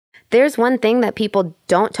there's one thing that people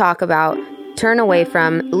don't talk about, turn away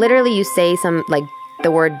from. Literally, you say some, like,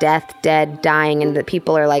 the word death, dead, dying, and the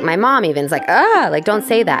people are like, my mom even's like, like, don't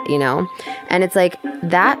say that, you know? And it's like,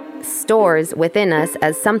 that stores within us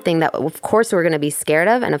as something that, of course, we're going to be scared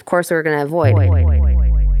of, and of course, we're going to avoid.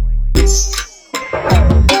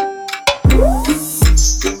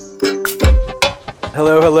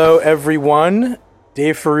 Hello, everyone.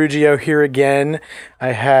 Dave Ferrugio here again.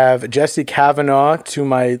 I have Jessie Kavanaugh to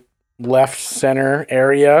my left center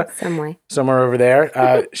area. Somewhere over there.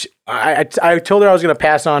 I told her I was going to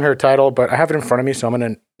pass on her title, but I have it in front of me, so I'm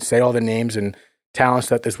going to say all the names and talents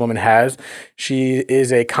that this woman has. She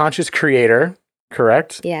is a conscious creator,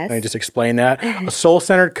 correct? Yes. Let me just explain that. A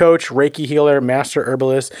soul-centered coach, Reiki healer, master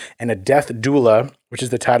herbalist, and a death doula, which is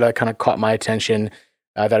the title that kind of caught my attention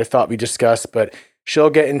that I thought we discussed, but she'll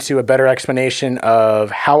get into a better explanation of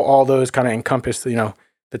how all those kind of encompass, you know,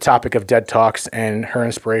 the topic of dead talks and her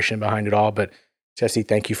inspiration behind it all. But Jessie,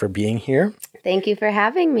 thank you for being here. Thank you for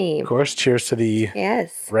having me. Of course. Cheers to the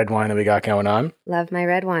red wine that we got going on. Love my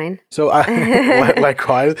red wine. So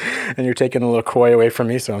likewise, and you're taking a little LaCroix away from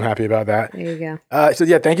me, so I'm happy about that. There you go. So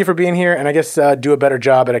thank you for being here, and I guess do a better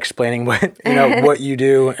job at explaining what you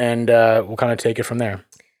do, and we'll kind of take it from there.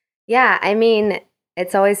 Yeah, I mean,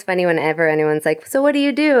 it's always funny whenever anyone's like, so what do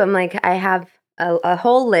you do? I'm like, I have a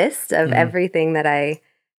whole list of everything that I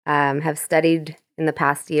have studied in the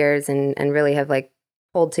past years and really have like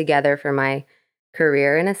pulled together for my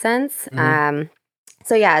career in a sense.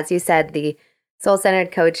 So yeah, as you said, the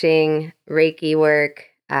soul-centered coaching, Reiki work,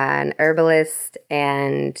 an herbalist,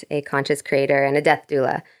 and a conscious creator, and a death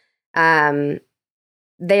doula.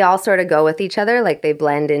 They all sort of go with each other, like they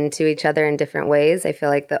blend into each other in different ways. I feel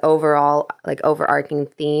like the overall, like overarching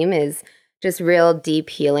theme is just real deep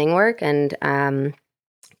healing work and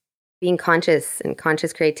being conscious and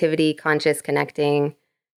conscious creativity, conscious connecting.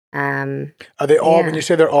 Are they all, when you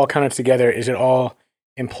say they're all kind of together, is it all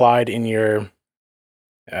implied in your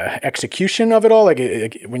execution of it all? Like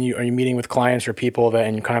when are you meeting with clients or people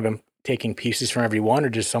and you kind of taking pieces from every one, or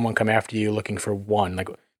does someone come after you looking for one? Like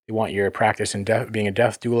you want your practice in being a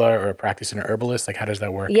death doula or a practice in an herbalist? Like how does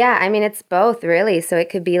that work? Yeah, I mean, it's both really. So it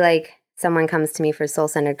could be like someone comes to me for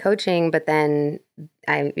soul-centered coaching, but then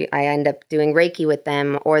I end up doing Reiki with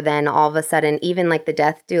them, or then all of a sudden, even like the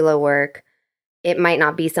death doula work, it might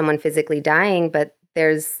not be someone physically dying, but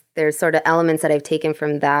there's sort of elements that I've taken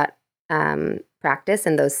from that practice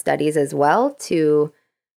and those studies as well to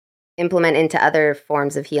implement into other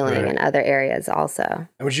forms of healing and other areas also.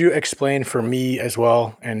 And would you explain for me as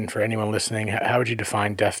well, and for anyone listening, how would you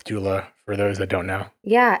define death doula for those that don't know?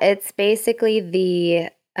 Yeah, it's basically the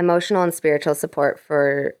emotional and spiritual support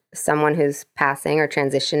for someone who's passing or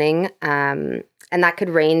transitioning. And that could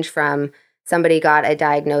range from somebody got a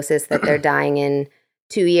diagnosis that they're dying in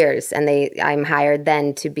 2 years, and I'm hired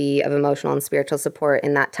then to be of emotional and spiritual support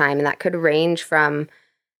in that time. And that could range from,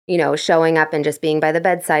 you know, showing up and just being by the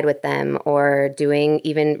bedside with them, or doing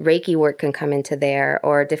even Reiki work can come into there,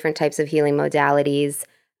 or different types of healing modalities.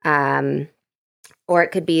 Or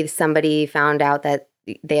it could be somebody found out that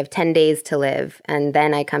they have 10 days to live, and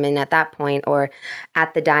then I come in at that point, or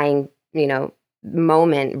at the dying, you know,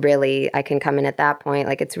 moment, really, I can come in at that point.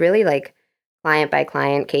 Like it's really like client by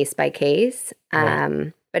client, case by case.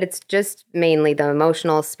 But it's just mainly the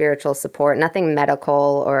emotional, spiritual support, nothing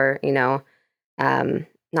medical or, you know,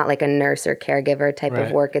 not like a nurse or caregiver type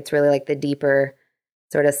of work. It's really like the deeper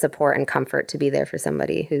sort of support and comfort to be there for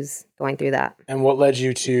somebody who's going through that. And what led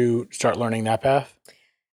you to start learning that path?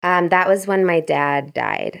 That was when my dad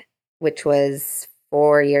died, which was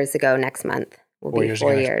 4 years ago next month. Will be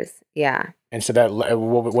 4 years. Yeah. And so that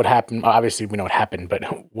what happened? Obviously, we know what happened, but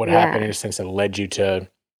what happened in a sense that led you to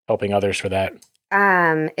helping others for that?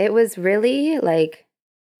 It was really like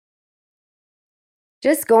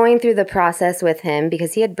just going through the process with him,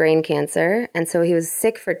 because he had brain cancer, and so he was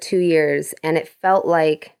sick for 2 years, and it felt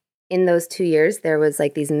like in those 2 years there was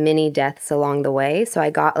like these mini deaths along the way. So I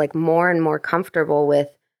got like more and more comfortable with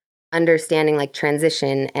understanding like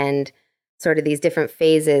transition and sort of these different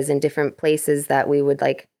phases and different places that we would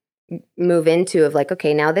like move into of like,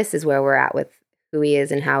 okay, now this is where we're at with who he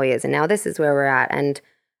is and how he is. And now this is where we're at. And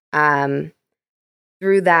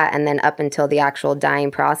through that, and then up until the actual dying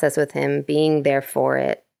process with him, being there for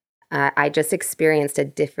it, I just experienced a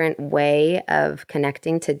different way of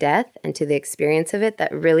connecting to death and to the experience of it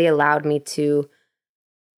that really allowed me to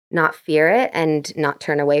not fear it and not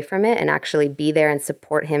turn away from it, and actually be there and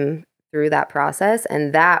support him through that process.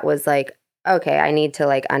 And that was like, okay, I need to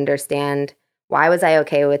like understand, why was I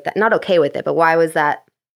okay with that? Not okay with it, but why was that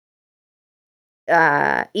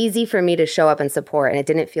easy for me to show up and support, and it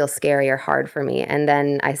didn't feel scary or hard for me. And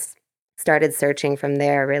then I started searching from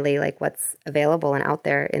there, really, like what's available and out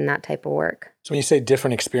there in that type of work. So when you say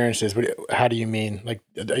different experiences, how do you mean? Like,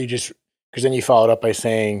 are you just, because then you followed up by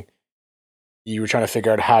saying you were trying to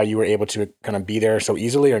figure out how you were able to kind of be there so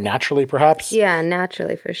easily or naturally, perhaps? Yeah,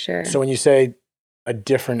 naturally, for sure. So when you say a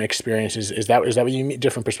different experience, is that what you mean?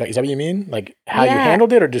 Different perspective? Is that what you mean? Like how you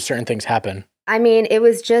handled it, or did certain things happen? I mean, it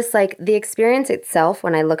was just like the experience itself,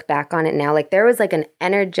 when I look back on it now, like there was like an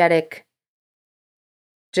energetic,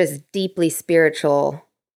 just deeply spiritual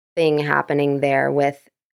thing happening there with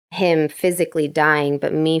him physically dying,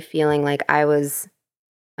 but me feeling like I was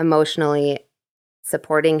emotionally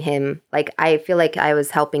supporting him. Like I feel like I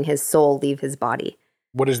was helping his soul leave his body.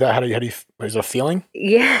 What is that? How do you, is it a feeling?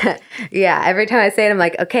 Yeah. Yeah. Every time I say it, I'm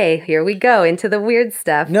like, okay, here we go into the weird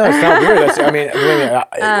stuff. No, it's not weird.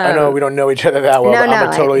 I know we don't know each other that well, but I'm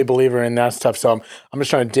a totally believer in that stuff. So I'm just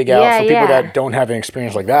trying to dig out for people that don't have an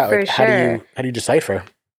experience like that. Like, how do you decipher?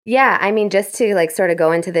 Yeah. I mean, just to like sort of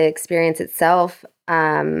go into the experience itself,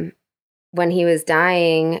 when he was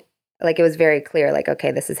dying, like it was very clear, like,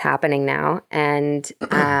 okay, this is happening now. And,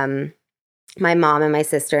 my mom and my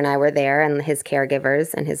sister and I were there, and his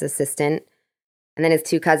caregivers and his assistant, and then his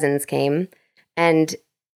 2 cousins came. And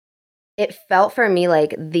it felt for me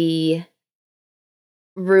like the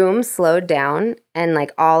room slowed down, and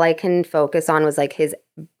like all I can focus on was like his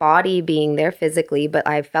body being there physically, but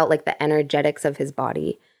I felt like the energetics of his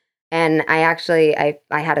body. And I actually, I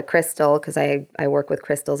had a crystal, because I work with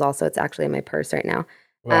crystals also. It's actually in my purse right now.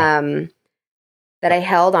 Wow. That I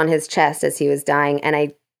held on his chest as he was dying. And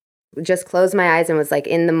I just closed my eyes and was like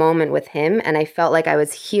in the moment with him. And I felt like I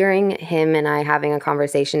was hearing him and I having a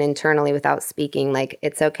conversation internally without speaking. Like,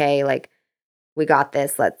 it's okay. Like, we got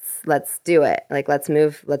this. Let's do it. Like, let's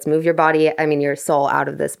move your body. I mean, your soul out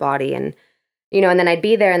of this body. And, you know, and then I'd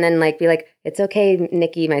be there and then like, be like, it's okay,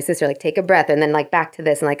 Nikki, my sister, like take a breath. And then like back to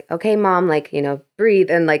this and like, okay, mom, like, you know, breathe.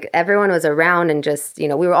 And like everyone was around and just, you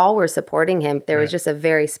know, we were supporting him. There was just a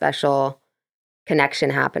very special connection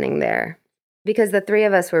happening there. Because the 3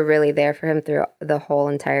 of us were really there for him through the whole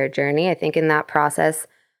entire journey. I think in that process,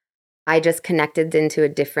 I just connected into a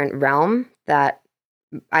different realm that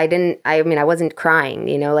I wasn't crying,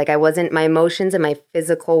 you know, like my emotions and my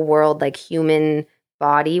physical world, like human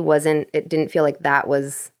body it didn't feel like that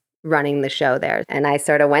was running the show there. And I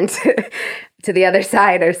sort of went to the other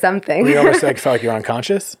side or something. You almost like felt like you're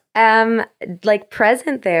unconscious? Like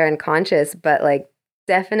present there and conscious, but like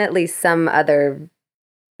definitely some other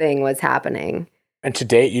thing was happening. And to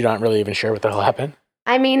date, you don't really even sure what the hell happened?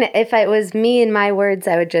 I mean, if it was me in my words,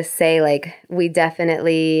 I would just say like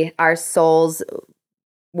our souls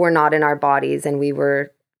were not in our bodies, and we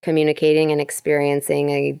were communicating and experiencing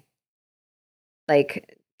a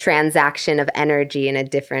like transaction of energy in a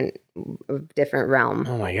different realm.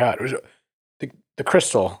 Oh my God. Was it the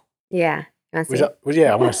crystal? Yeah. I want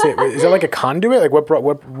to see it. Is that like a conduit? Like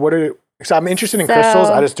what are, so I'm interested in crystals.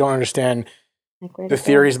 I just don't understand the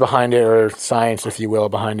theories behind it, or science, if you will,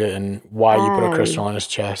 behind it, and why you put a crystal on his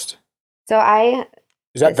chest.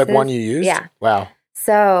 Is that the one you used? Yeah. Wow.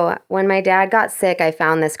 So when my dad got sick, I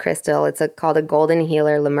found this crystal. It's called a golden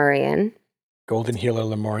healer Lemurian. Golden healer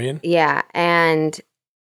Lemurian? Yeah. And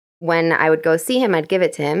when I would go see him, I'd give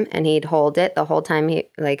it to him, and he'd hold it the whole time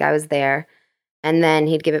I was there. And then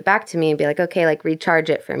he'd give it back to me and be like, okay, like recharge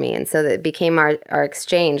it for me. And so that became our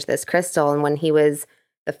exchange, this crystal. And when he was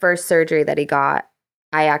the first surgery that he got,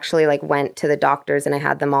 I actually like went to the doctors and I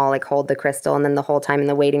had them all like hold the crystal. And then the whole time in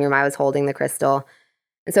the waiting room, I was holding the crystal.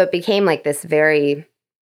 And so it became like this very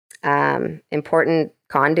important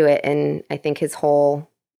conduit in, I think, his whole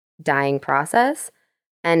dying process.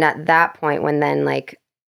 And at that point, when then like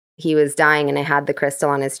he was dying and I had the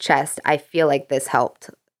crystal on his chest, I feel like this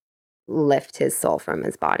helped lift his soul from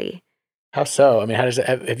his body. How so? I mean,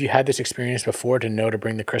 have you had this experience before to know to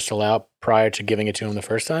bring the crystal out prior to giving it to him the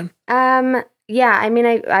first time? Yeah. I mean,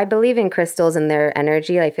 I believe in crystals and their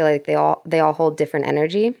energy. I feel like they all hold different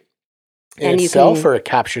energy. In itself, or it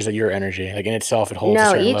captures your energy? Like in itself, it holds a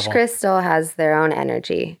certain level? No, each crystal has their own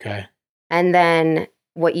energy. Okay. And then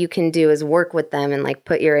what you can do is work with them and like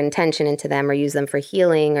put your intention into them, or use them for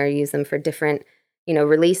healing, or use them for different,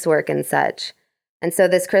 release work and such. And so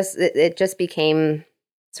this crystal, it just became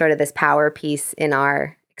sort of this power piece in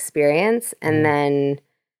our experience. And then,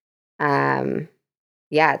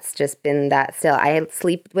 it's just been that still. I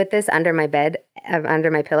sleep with this under my bed,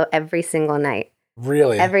 under my pillow every single night.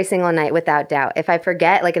 Really? Every single night, without doubt. If I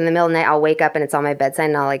forget, like in the middle of the night, I'll wake up and it's on my bedside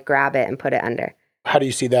and I'll like grab it and put it under. How do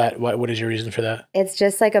you see that? What is your reason for that? It's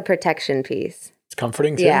just like a protection piece. It's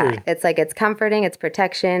comforting too? Yeah, it's comforting, it's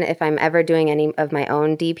protection. If I'm ever doing any of my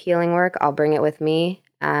own deep healing work, I'll bring it with me.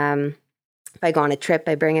 If I go on a trip,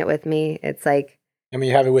 I bring it with me. It's like, I mean,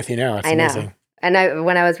 you have it with you now. It's amazing. Know. And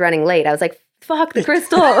when I was running late, I was like, fuck the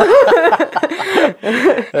crystal.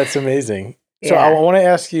 That's amazing. So I want to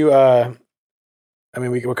ask you, I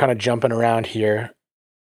mean, we're kind of jumping around here.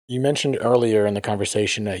 You mentioned earlier in the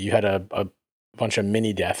conversation that you had a bunch of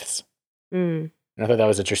mini deaths. And I thought that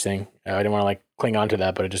was interesting. I didn't want to like cling on to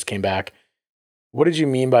that, but it just came back. What did you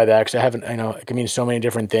mean by that? Because I know it can mean so many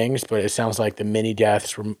different things, but it sounds like the mini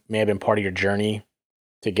deaths may have been part of your journey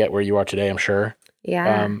to get where you are today, I'm sure.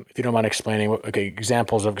 Yeah. If you don't mind explaining,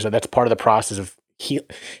 examples of, because that's part of the process of heal.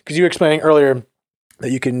 Because you were explaining earlier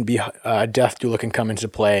that you can be a death doula can come into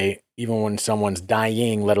play even when someone's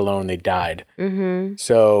dying, let alone they died. Mm-hmm.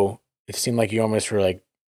 So it seemed like you almost were like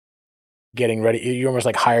getting ready. You almost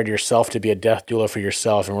like hired yourself to be a death doula for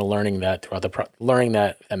yourself, and we're learning that throughout learning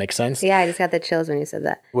that. If that makes sense. Yeah, I just got the chills when you said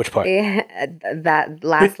that. Which part? Yeah, that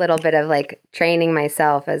last little bit of like training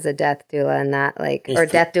myself as a death doula, and that like, or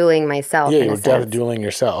death douling myself. Yeah, you're death dueling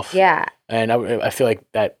yourself. Yeah, and I feel like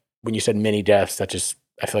that when you said mini deaths, that just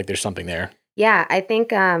I feel like there's something there. Yeah, I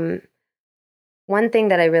think one thing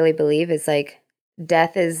that I really believe is like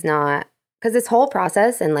death is not, because this whole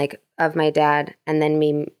process and like of my dad and then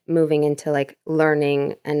me moving into like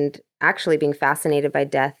learning and actually being fascinated by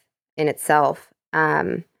death in itself,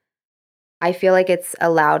 I feel like it's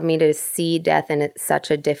allowed me to see death in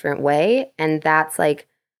such a different way. And that's like,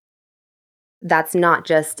 that's not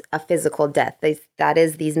just a physical death. That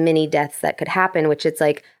is these mini deaths that could happen, which it's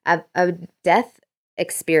like a death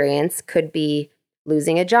experience could be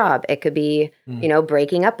losing a job. It could be, you know,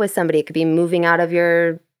 breaking up with somebody. It could be moving out of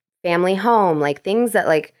your family home, like things that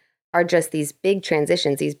like are just these big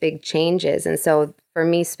transitions, these big changes. And so for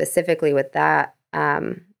me specifically with that,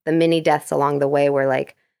 the mini deaths along the way were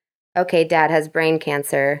like, okay, dad has brain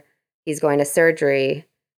cancer. He's going to surgery.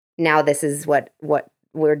 Now this is what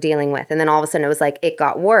we're dealing with. And then all of a sudden it was like, it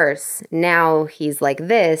got worse. Now he's like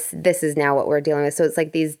this is now what we're dealing with. So it's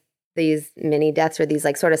like these mini deaths or these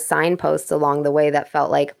like sort of signposts along the way that felt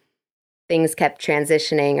like things kept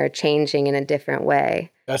transitioning or changing in a different way.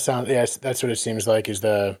 That's what it seems like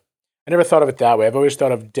I never thought of it that way. I've always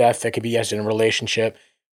thought of death that could be, yes, in a relationship,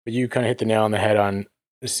 but you kind of hit the nail on the head on,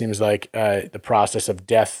 it seems like the process of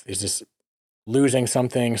death is this losing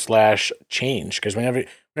something / change. Because whenever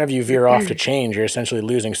you veer off to change, you're essentially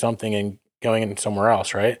losing something and going in somewhere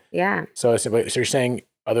else, right? Yeah. So you're saying,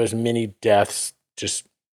 are those mini deaths just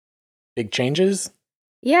big changes?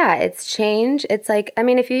 Yeah, it's change. It's like, I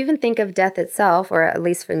mean, if you even think of death itself, or at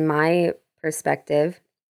least from my perspective,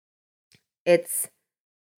 it's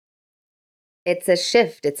a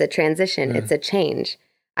shift, it's a transition, it's a change.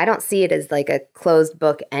 I don't see it as like a closed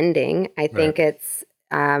book ending. I think it's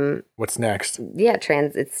what's next? Yeah,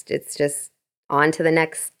 it's just on to the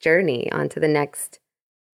next journey, on to the next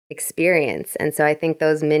experience. And so I think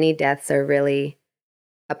those mini deaths are really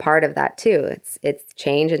a part of that too. It's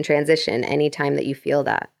change and transition anytime that you feel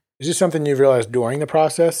that. Is this something you realized during the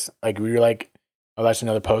process? Like were you like, oh, that's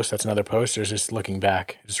another post, or is this just looking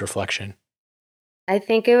back, just reflection? I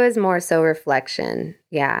think it was more so reflection.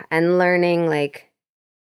 Yeah. And learning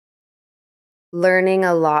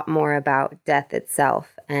a lot more about death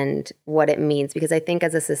itself and what it means. Because I think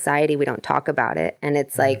as a society, we don't talk about it. And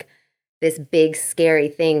it's like this big, scary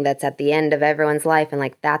thing that's at the end of everyone's life. And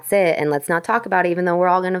like, that's it. And let's not talk about it, even though we're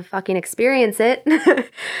all going to fucking experience it.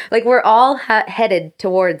 Like we're all headed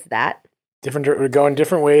towards that. We're going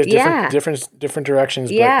different ways, different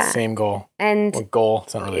directions, but same goal. And goal,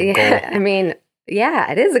 it's not really a goal. I mean,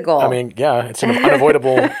 yeah, it is a goal. I mean, yeah, it's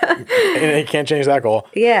unavoidable. And you can't change that goal.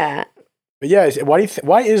 Yeah. But yeah, is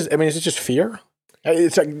it just fear?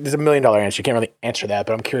 It's like, there's $1 million answer. You can't really answer that,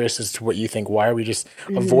 but I'm curious as to what you think. Why are we just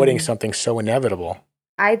avoiding something so inevitable?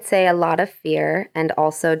 I'd say a lot of fear, and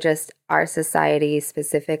also just our society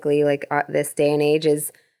specifically, like this day and age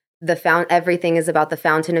is everything is about the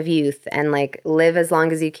fountain of youth and like live as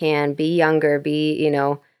long as you can, be younger, be,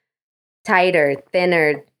 tighter,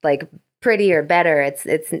 thinner, like prettier, better. It's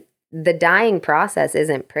the dying process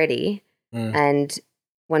isn't pretty. And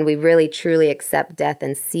when we really truly accept death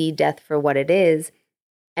and see death for what it is,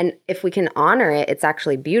 and if we can honor it, it's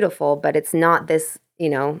actually beautiful, but it's not this,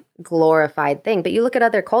 glorified thing. But you look at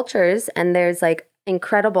other cultures and there's like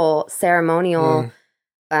incredible ceremonial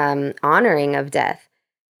honoring of death.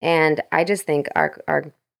 And I just think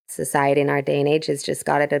our society in our day and age has just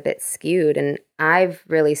got it a bit skewed. And I've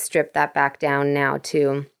really stripped that back down now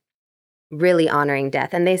to really honoring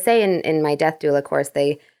death. And they say in my death doula course,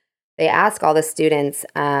 they ask all the students,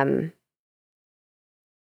 like,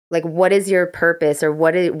 what is your purpose, or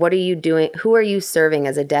what are you doing? Who are you serving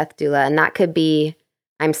as a death doula? And that could be,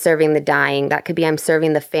 I'm serving the dying. That could be I'm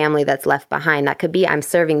serving the family that's left behind. That could be I'm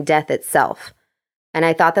serving death itself. And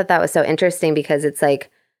I thought that that was so interesting because it's like,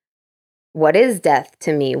 what is death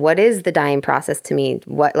to me? What is the dying process to me?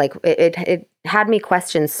 What, like, it had me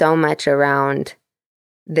question so much around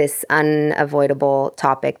this unavoidable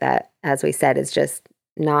topic that, as we said, is just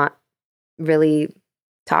not really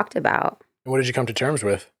talked about. What did you come to terms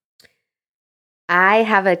with? I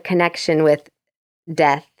have a connection with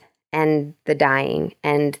death and the dying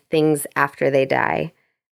and things after they die.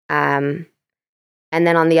 And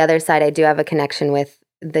then on the other side, I do have a connection with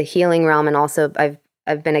the healing realm. And also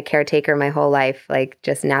I've been a caretaker my whole life, like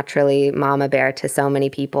just naturally mama bear to so many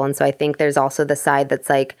people. And so I think there's also the side that's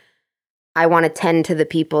like, I want to tend to the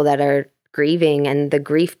people that are grieving, and the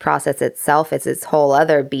grief process itself is this whole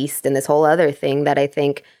other beast and this whole other thing that I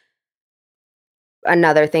think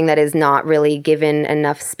another thing that is not really given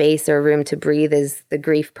enough space or room to breathe is the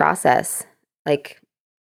grief process. Like,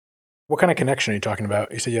 what kind of connection are you talking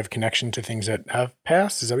about? You said you have connection to things that have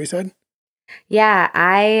passed. Is that what you said?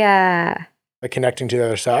 Yeah, like connecting to the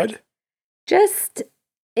other side? Just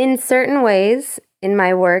in certain ways in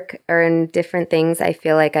my work or in different things, I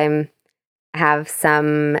feel like have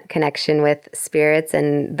some connection with spirits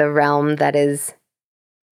and the realm that is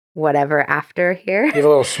whatever after here. You have a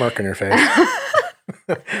little smirk on your face.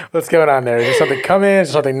 What's going on there? Is there something coming? Is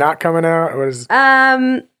there something not coming out? What is?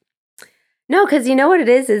 No, because you know what it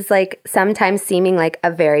is like sometimes seeming like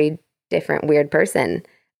a very different, weird person.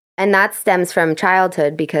 And that stems from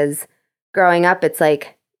childhood because growing up, it's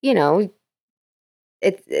like, you know,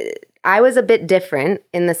 I was a bit different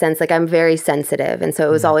in the sense like I'm very sensitive. And so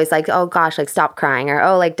it was always like, oh gosh, like stop crying, or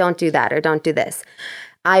oh, like don't do that, or don't do this.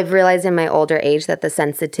 I've realized in my older age that the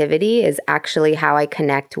sensitivity is actually how I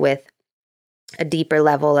connect with a deeper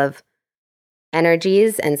level of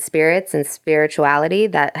energies and spirits and spirituality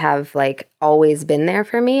that have like always been there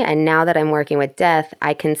for me. And now that I'm working with death,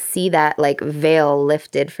 I can see that like veil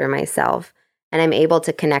lifted for myself, and I'm able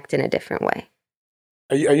to connect in a different way.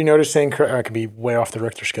 Are you noticing, I could be way off the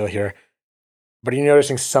Richter scale here, but are you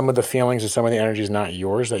noticing some of the feelings and some of the energies not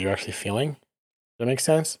yours that you're actually feeling? Does that make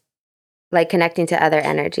sense? Like connecting to other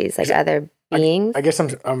energies, like other beings? I guess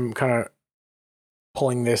I'm kind of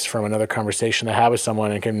pulling this from another conversation I had with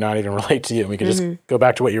someone and can not even relate to you. We can just go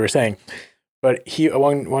back to what you were saying. But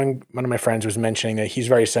one of my friends was mentioning that he's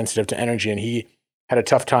very sensitive to energy, and he had a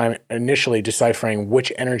tough time initially deciphering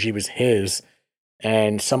which energy was his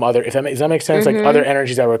and some other, does that make sense? Like other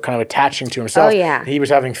energies that were kind of attaching to himself. Oh, yeah. He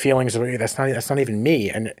was having feelings of, hey, that's not even me.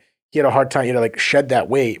 And he had a hard time, like shed that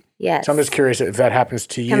weight. Yes. So I'm just curious if that happens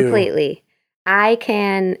to you. Completely.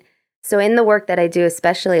 So in the work that I do,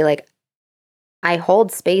 especially like I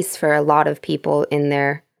hold space for a lot of people in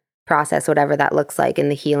their process, whatever that looks like in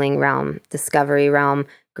the healing realm, discovery realm,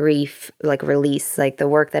 grief, like release, like the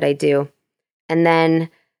work that I do. And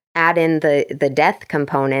then add in the death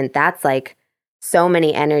component, that's like so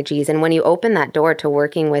many energies. And when you open that door to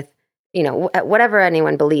working with, you know, whatever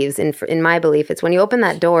anyone believes, in my belief, it's when you open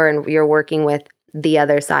that door and you're working with the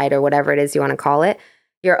other side or whatever it is you want to call it,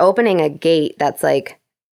 you're opening a gate that's like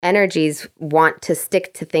energies want to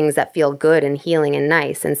stick to things that feel good and healing and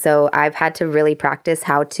nice. And so I've had to really practice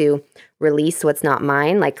how to release what's not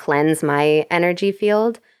mine, like cleanse my energy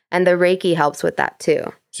field. And the Reiki helps with that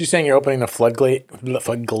too. So you're saying you're opening the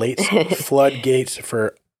floodgates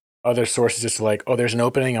for other sources, just like, oh, there's an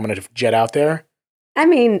opening, I'm going to jet out there? I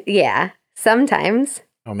mean, yeah, sometimes.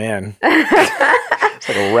 Oh, man. It's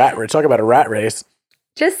like a rat race. Talk about a rat race.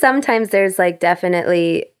 Just sometimes there's like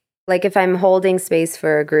definitely, like if I'm holding space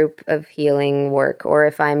for a group of healing work, or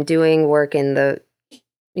if I'm doing work in the,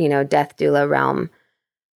 you know, death doula realm,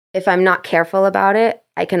 if I'm not careful about it,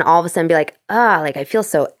 I can all of a sudden be like, like I feel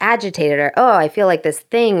so agitated, or, oh, I feel like this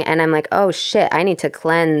thing. And I'm like, oh shit, I need to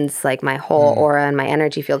cleanse like my whole aura and my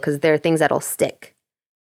energy field because there are things that'll stick.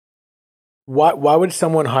 Why would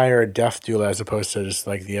someone hire a death doula as opposed to just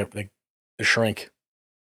like the shrink?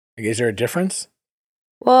 Like, is there a difference?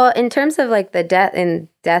 Well, in terms of like the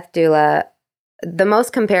death doula, the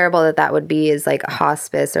most comparable that would be is like a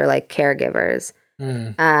hospice or like caregivers.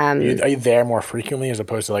 Are you there more frequently as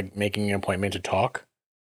opposed to like making an appointment to talk?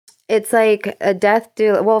 It's like a death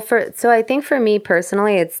doula. Well, so I think for me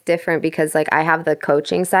personally, it's different because like I have the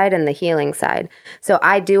coaching side and the healing side. So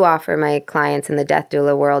I do offer my clients in the death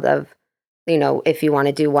doula world of, you know, if you want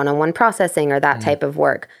to do one-on-one processing or that type of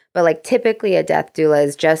work. But like typically a death doula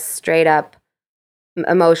is just straight up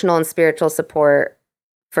emotional and spiritual support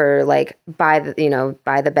for like by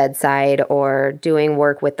the bedside or doing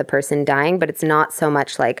work with the person dying. But it's not so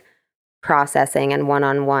much like processing and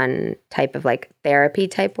one-on-one type of like therapy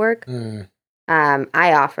type work.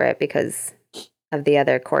 I offer it because of the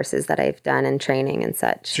other courses that I've done and training and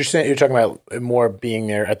such. So you're talking about more being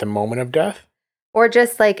there at the moment of death? Or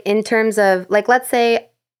just like in terms of like, let's say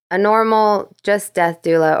a normal just death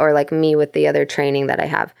doula, or like me with the other training that I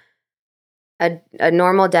have. A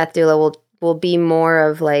normal death doula will be more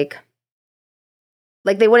of like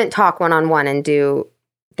they wouldn't talk one-on-one and do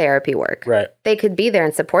therapy work. Right. They could be there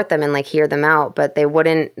and support them and like hear them out, but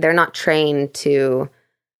they're not trained to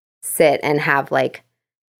sit and have like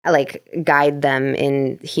guide them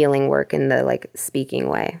in healing work in the like speaking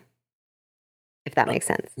way, if that makes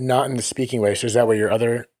sense. Not in the speaking way. So is that where your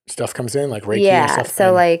other stuff comes in, like Reiki yeah, and stuff?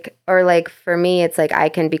 So like, or like for me, it's like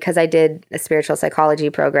because I did a spiritual psychology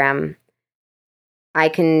program,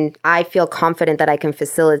 I feel confident that I can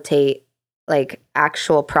facilitate like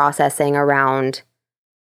actual processing around,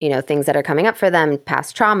 things that are coming up for them,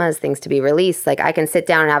 past traumas, things to be released. Like I can sit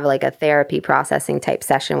down and have like a therapy processing type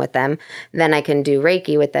session with them. Then I can do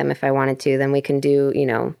Reiki with them if I wanted to. Then we can do,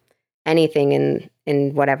 anything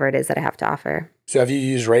in whatever it is that I have to offer. So have you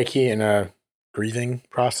used Reiki in a grieving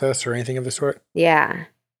process or anything of the sort? Yeah.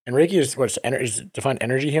 And Reiki is is defined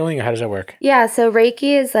energy healing, or how does that work? Yeah, so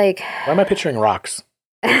Reiki is like... Why am I picturing rocks?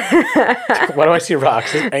 Why do I see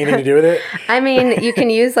rocks? Anything to do with it? I mean, you can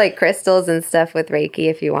use like crystals and stuff with Reiki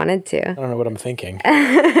if you wanted to. I don't know what I'm thinking.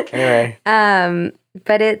 Anyway.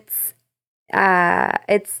 But it's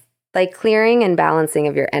like clearing and balancing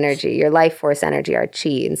of your energy, your life force energy, our chi.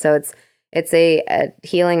 And so it's a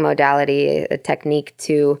healing modality, a technique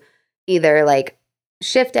to either like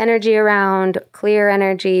shift energy around, clear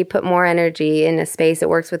energy, put more energy in a space. It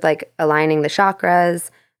works with like aligning the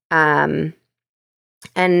chakras.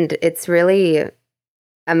 And it's really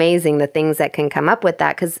amazing the things that can come up with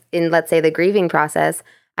that. Because in, let's say, the grieving process,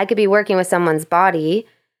 I could be working with someone's body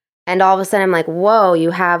and all of a sudden I'm like, whoa, you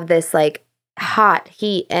have this like hot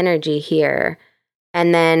heat energy here.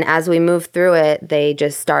 And then as we move through it, they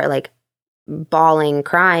just start like bawling,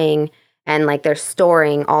 crying, and like they're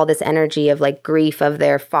storing all this energy of like grief of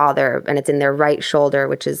their father, and it's in their right shoulder,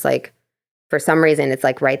 which is like, for some reason, it's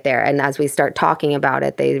like right there. And as we start talking about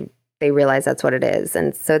it, they realize that's what it is.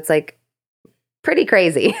 And so it's like pretty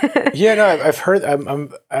crazy. Yeah, no, I've heard,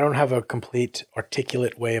 I don't have a complete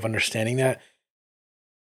articulate way of understanding that.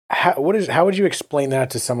 How would you explain that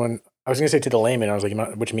to someone? I was going to say to the layman, I was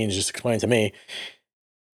like, which means just explain to me.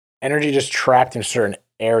 Energy just trapped in certain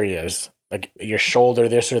areas, like your shoulder,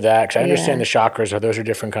 this or that. Because I understand the chakras, those are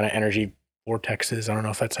different kind of energy vortexes. I don't know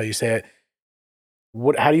if that's how you say it.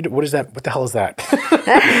 What is that? What the hell is that?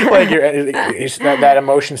 Like is that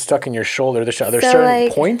emotion stuck in your shoulder? Are there certain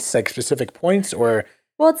like, points, like specific points, or?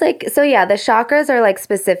 Well, it's like, so yeah, the chakras are like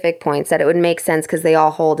specific points that it would make sense because they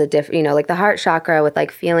all hold a different, like the heart chakra with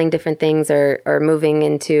like feeling different things or moving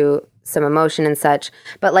into some emotion and such.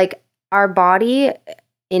 But like our body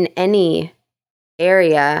in any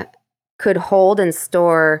area could hold and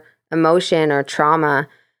store emotion or trauma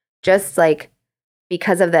just like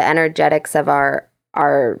because of the energetics of our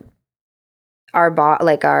like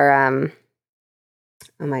our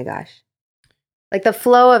oh my gosh, like the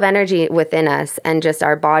flow of energy within us, and just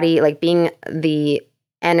our body like being the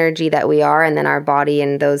energy that we are, and then our body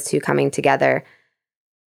and those two coming together.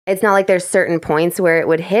 It's not like there's certain points where it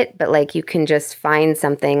would hit, but like you can just find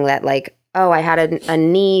something that like, oh, I had a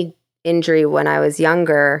knee injury when I was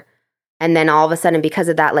younger, and then all of a sudden because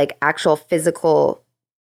of that like actual physical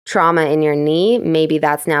trauma in your knee, maybe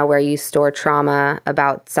that's now where you store trauma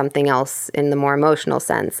about something else in the more emotional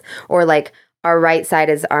sense. Or like our right side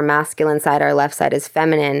is our masculine side, our left side is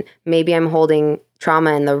feminine. Maybe I'm holding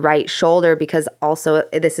trauma in the right shoulder because also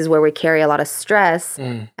this is where we carry a lot of stress.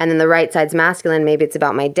 And then the right side's masculine. Maybe it's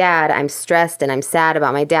about my dad. I'm stressed and I'm sad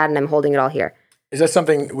about my dad and I'm holding it all here. Is that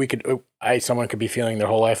something someone could be feeling their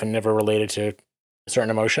whole life and never related to a certain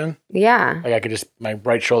emotion? Yeah. Like my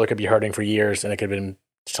right shoulder could be hurting for years and it could have been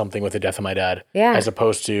something with the death of my dad. Yeah. As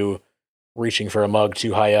opposed to reaching for a mug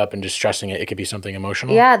too high up and just stressing it. It could be something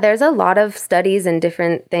emotional. Yeah, there's a lot of studies and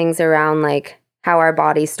different things around like how our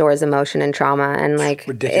body stores emotion and trauma, and like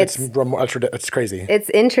it's crazy.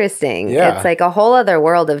 It's interesting. Yeah. It's like a whole other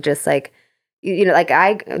world of just like,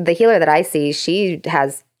 like the healer that I see, she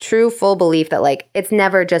has true full belief that like it's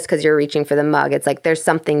never just because you're reaching for the mug. It's like there's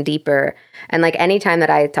something deeper. And like anytime that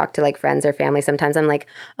I talk to like friends or family, sometimes I'm like,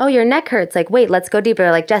 oh, your neck hurts, like wait, let's go deeper.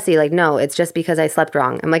 Like, Jessie, like no, it's just because I slept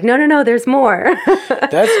wrong. I'm like, no, there's more.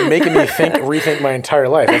 That's making me rethink my entire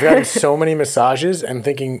life. I've gotten so many massages and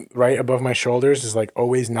thinking right above my shoulders is like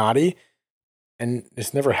always knotty, and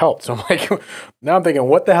it's never helped. So I'm like, now I'm thinking,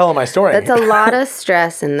 what the hell am I storing? That's a lot of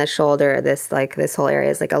stress in the shoulder. This whole area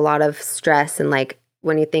is like a lot of stress, and like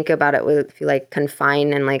when you think about it, if you like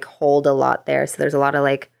confine and like hold a lot there. So there's a lot of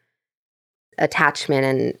like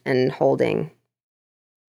attachment and holding.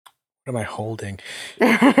 What am I holding?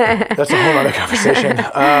 That's a whole other conversation.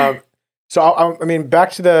 So I mean,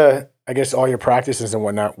 back to I guess all your practices and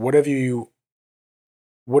whatnot. What have you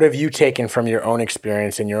taken from your own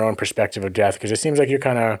experience and your own perspective of death? Because it seems like you're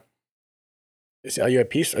kind of, are you at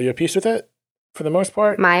peace? Are you at peace with it for the most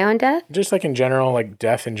part? My own death? Just like in general, like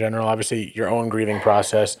death in general, obviously your own grieving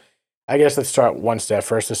process. I guess let's start one step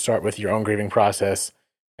first. Let's start with your own grieving process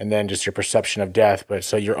and then just your perception of death. But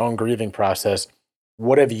so your own grieving process,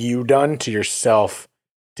 what have you done to yourself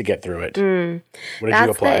to get through it? What did you apply?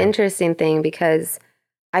 That's the interesting thing, because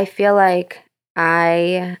I feel like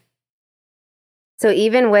so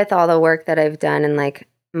even with all the work that I've done and like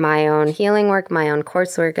my own healing work, my own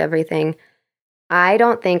coursework, everything, I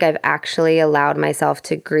don't think I've actually allowed myself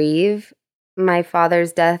to grieve my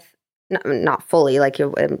father's death. Not fully, like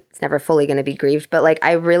it's never fully going to be grieved, but like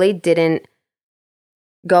I really didn't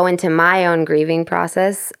go into my own grieving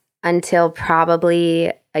process until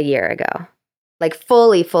probably a year ago. Like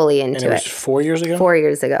fully into and it was 4 years ago? 4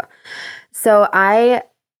 years ago. So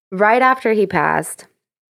right after he passed,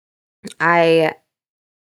 other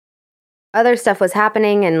stuff was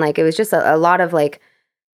happening, and like it was just a lot of like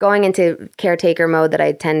going into caretaker mode that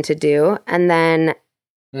I tend to do. And then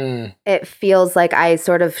it feels like I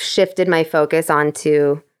sort of shifted my focus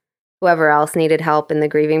onto whoever else needed help in the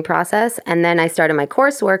grieving process. And then I started my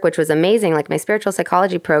coursework, which was amazing. Like my spiritual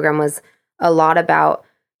psychology program was a lot about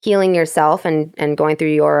healing yourself and going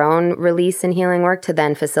through your own release and healing work to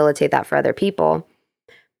then facilitate that for other people.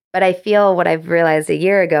 But I feel what I've realized a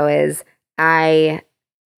year ago is I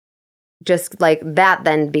just like that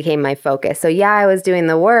then became my focus. So yeah, I was doing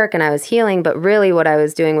the work and I was healing, but really what I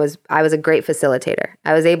was doing was I was a great facilitator.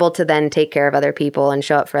 I was able to then take care of other people and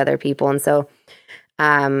show up for other people. And so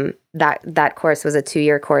that course was a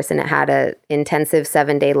 2-year course, and it had a intensive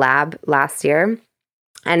 7-day lab last year.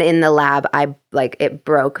 And in the lab, it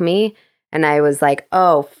broke me, and I was like,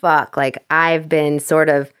 oh fuck, like I've been sort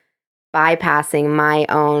of bypassing my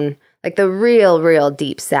own, like the real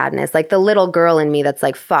deep sadness, like the little girl in me that's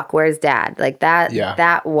like, fuck, where's dad? Like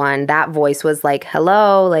that voice was like,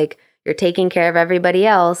 hello, like you're taking care of everybody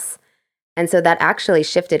else. And so that actually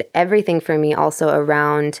shifted everything for me also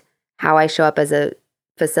around how I show up as a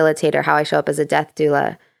facilitator, how I show up as a death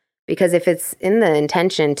doula. Because if it's in the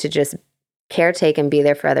intention to just caretake and be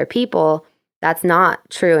there for other people, that's not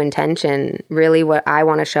true intention. Really what I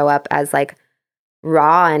want to show up as like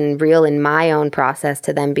raw and real in my own process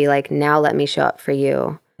to then be like, now let me show up for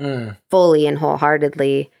you fully and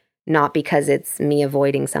wholeheartedly, not because it's me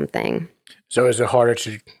avoiding something. So is it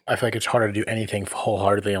I feel like it's harder to do anything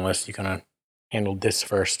wholeheartedly unless you kind of handle this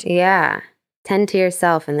first. Yeah. Tend to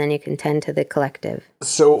yourself and then you can tend to the collective.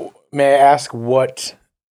 So may I ask what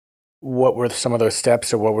were some of those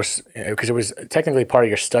steps, or what was, because it was technically part of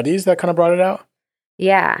your studies that kind of brought it out?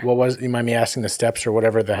 Yeah. What was, you mind me asking the steps or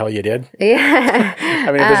whatever the hell you did? Yeah.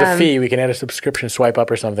 I mean, if there's a fee, we can add a subscription swipe up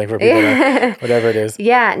or something for people, whatever it is.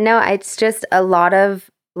 Yeah, no, it's just a lot of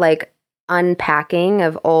like unpacking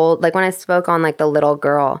of old, like when I spoke on like the little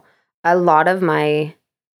girl, a lot of my,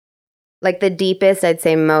 like the deepest, I'd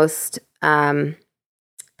say most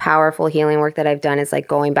powerful healing work that I've done is like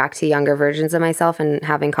going back to younger versions of myself and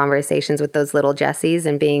having conversations with those little Jessies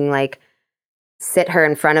and being like, sit her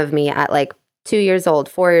in front of me at like 2 years old,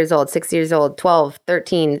 4 years old, 6 years old, 12,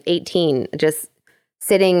 13, 18, just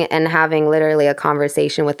sitting and having literally a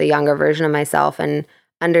conversation with the younger version of myself and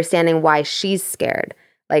understanding why she's scared,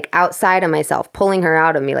 like outside of myself, pulling her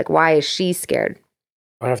out of me. Like, why is she scared?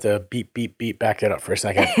 I have to beep, back that up for a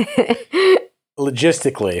second.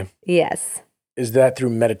 Logistically. Yes. Is that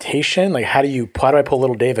through meditation? Like, how do I pull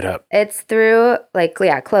little David up? It's through like,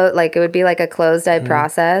 like it would be like a closed eye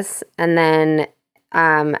process. And then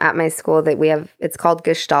at my school that we have, it's called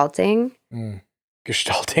gestalting.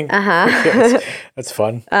 Gestalting? Uh-huh. That's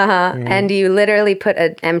fun. Uh-huh. And you literally put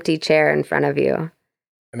an empty chair in front of you.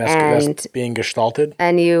 And that's being gestalted?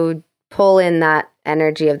 And you pull in that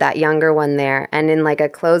energy of that younger one there. And in like a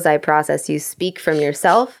closed eye process, you speak from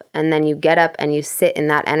yourself and then you get up and you sit in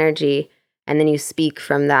that energy and then you speak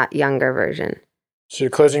from that younger version. So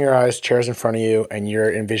you're closing your eyes, chair's in front of you, and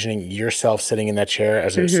you're envisioning yourself sitting in that chair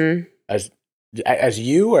as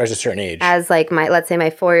you or as a certain age? As like let's say my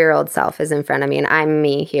 4-year-old self is in front of me and I'm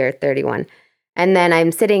me here, 31. And then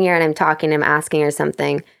I'm sitting here and I'm talking, I'm asking her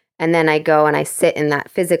something. And then I go and I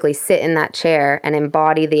physically sit in that chair and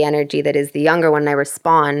embody the energy that is the younger one. And I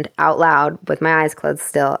respond out loud with my eyes closed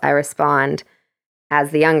still. I respond.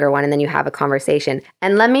 as the younger one, and then you have a conversation.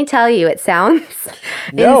 And let me tell you, it sounds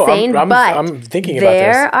insane, but I'm thinking about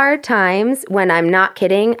this. There are times when I'm not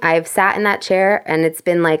kidding. I've sat in that chair and it's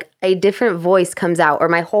been like a different voice comes out or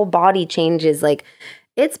my whole body changes. Like,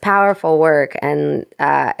 it's powerful work, and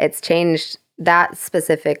it's changed. That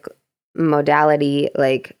specific modality,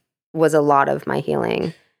 like, was a lot of my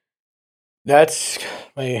healing. That's,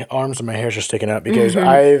 my arms and my hair's are sticking up because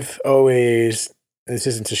I've always, this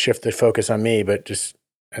isn't to shift the focus on me, but just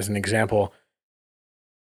as an example,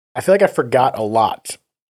 I feel like I forgot a lot.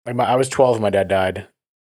 Like I was 12 when my dad died.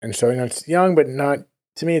 And so, it's young, but not,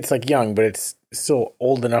 to me, it's like young, but it's still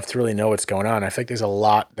old enough to really know what's going on. I think there's a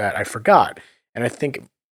lot that I forgot. And I think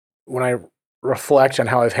when I reflect on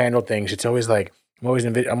how I've handled things, it's always like, I'm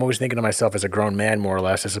always thinking of myself as a grown man, more or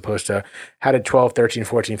less, as opposed to how did 12, 13,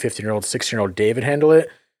 14, 15-year-old, 16-year-old David handle it?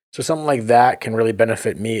 So something like that can really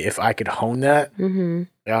benefit me if I could hone that.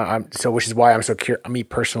 So which is why I'm so me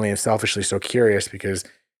personally and selfishly so curious, because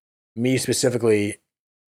me specifically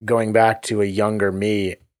going back to a younger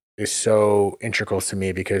me is so integral to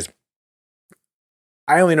me, because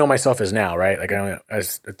I only know myself as now, right? Like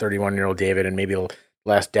as a 31-year-old David, and maybe the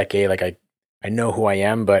last decade, like I know who I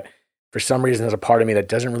am, but for some reason, there's a part of me that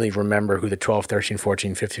doesn't really remember who the 12, 13,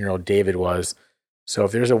 14, 15-year-old David was. So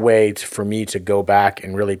if there's a way for me to go back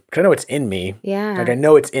and really, because I know it's in me. Yeah. Like I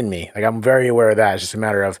know it's in me. Like I'm very aware of that. It's just a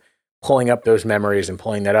matter of pulling up those memories and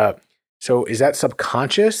pulling that up. So is that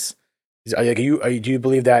subconscious? Do you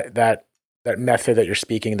believe that method that you're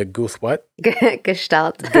speaking, the what?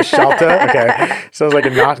 Gestalt. Gestalta? Okay. Sounds like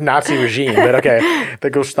a Nazi regime, but okay.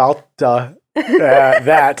 The Gestalta. Is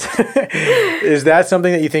that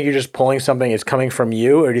something that you think you're just pulling something, it's coming from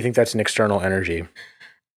you, or do you think that's an external energy?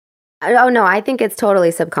 Oh no, I think it's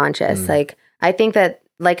totally subconscious. Like I think that,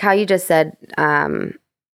 like how you just said, not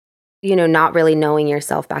really knowing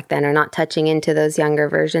yourself back then, or not touching into those younger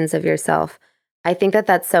versions of yourself. I think that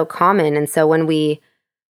that's so common. And so when we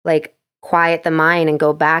like quiet the mind and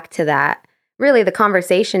go back to that, really the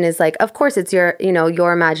conversation is like, of course it's your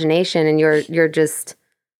imagination, and you're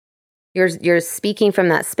speaking from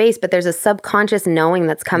that space, but there's a subconscious knowing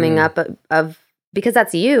that's coming up of because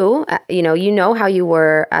that's you. You know how you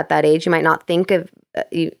were at that age. You might not think of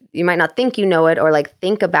you might not think you know it, or like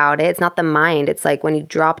think about it. It's not the mind. It's like when you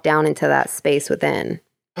drop down into that space within.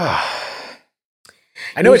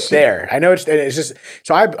 I know it's there. I know it's just,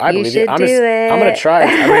 so I believe it. I'm going to try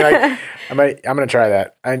it. I mean, I'm going to try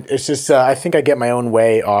that. It's just, I think I get my own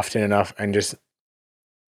way often enough, and just,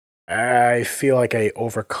 I feel like I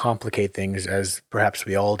overcomplicate things, as perhaps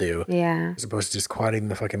we all do. Yeah. As opposed to just quieting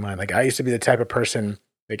the fucking mind. Like I used to be the type of person,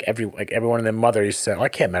 like everyone and their mother used to say, oh, I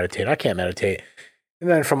can't meditate. And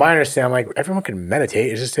then from my understanding, I'm like, everyone can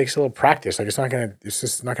meditate. It just takes a little practice. Like it's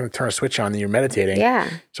just not gonna turn a switch on and you're meditating. Yeah.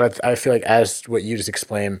 So I feel like, as what you just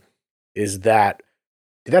explained, did that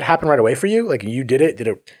happen right away for you? Like you did it? Did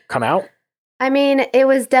it come out? I mean, it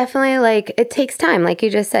was definitely like, it takes time. Like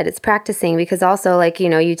you just said, it's practicing, because also like,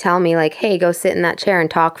 you tell me like, hey, go sit in that chair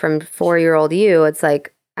and talk from 4-year-old you. It's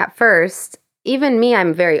like, at first, even me,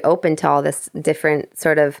 I'm very open to all this different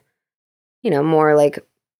sort of, more like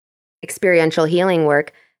experiential healing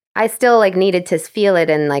work. I still like needed to feel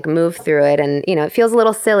it and like move through it. And, it feels a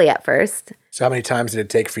little silly at first. So how many times did it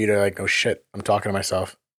take for you to like, oh shit, I'm talking to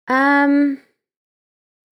myself?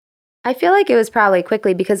 I feel like it was probably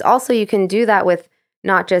quickly, because also you can do that with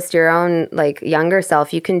not just your own like younger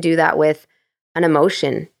self. You can do that with an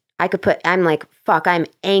emotion. I'm like, fuck, I'm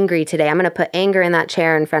angry today. I'm going to put anger in that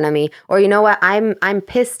chair in front of me. Or you know what? I'm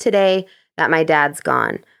pissed today that my dad's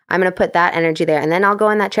gone. I'm going to put that energy there. And then I'll go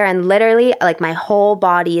in that chair, and literally like my whole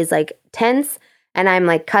body is like tense, and I'm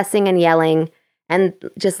like cussing and yelling and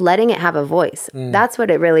just letting it have a voice. That's what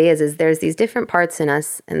it really is there's these different parts in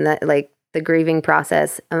us, and that like the grieving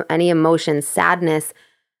process, any emotion, sadness,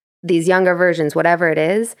 these younger versions, whatever it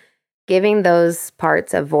is, giving those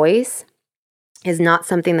parts a voice is not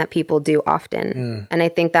something that people do often. And I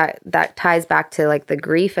think that ties back to like the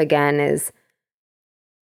grief again, is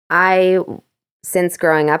since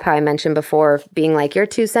growing up, how I mentioned before, being like, you're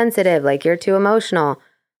too sensitive, like you're too emotional.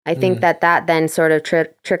 I think that then sort of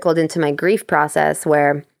trickled into my grief process,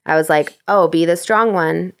 where I was like, oh, be the strong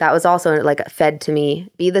one. That was also like fed to me.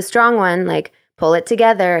 Be the strong one, like pull it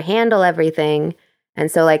together, handle everything. And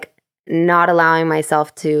so like not allowing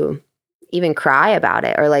myself to even cry about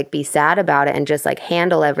it or like be sad about it, and just like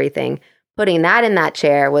handle everything. Putting that in that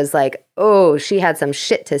chair was like, oh, she had some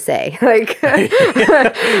shit to say. Like,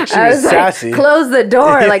 she was sassy. Like, close the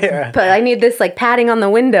door. Like, but I need this like patting on the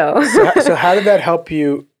window. So how did that help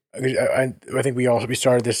you? I think we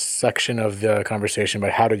started this section of the conversation,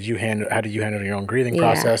 but how did you handle your own grieving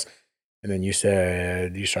process? and then you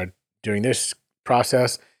said you started doing this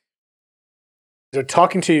process. So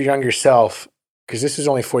talking to your younger self, because this is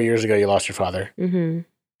only 4 years ago you lost your father. Mm-hmm.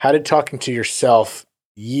 How did talking to yourself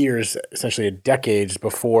years, essentially decades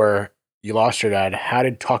before you lost your dad, how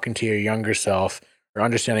did talking to your younger self or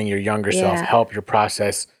understanding your younger self help your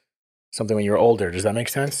process something when you were older? Does that make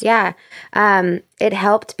sense? Yeah. It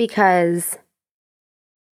helped because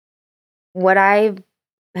what I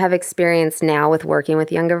have experienced now with working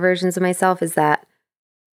with younger versions of myself is that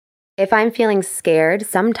if I'm feeling scared,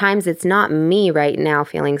 sometimes it's not me right now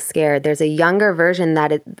feeling scared. There's a younger version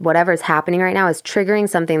that whatever's happening right now is triggering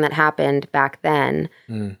something that happened back then.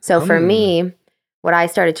 So for me, what I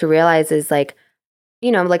started to realize is like,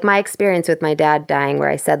 you know, like my experience with my dad dying, where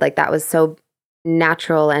I said like that was so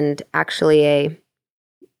natural and actually a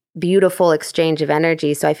beautiful exchange of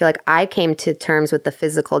energy. So I feel like I came to terms with the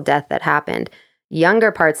physical death that happened.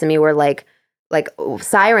 Younger parts of me were like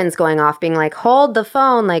sirens going off, being like, hold the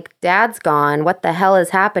phone, like dad's gone. What the hell is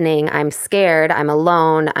happening? I'm scared. I'm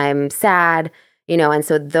alone. I'm sad, you know? And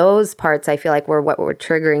so those parts I feel like were what were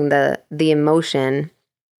triggering the emotion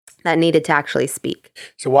that needed to actually speak.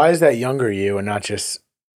 So why is that younger you and not just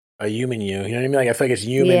a human you? You know what I mean? Like, I feel like it's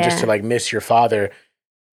human just to like miss your father.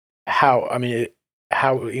 How, you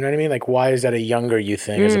know what I mean? Like, why is that a younger you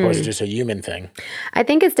thing as opposed to just a human thing? I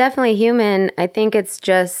think it's definitely human. I think it's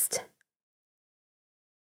just...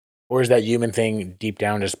 Or is that human thing deep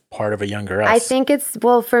down just part of a younger us? I think it's,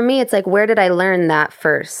 well, for me, it's like, where did I learn that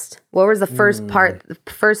first? What was the first part, the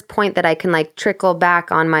first point that I can like trickle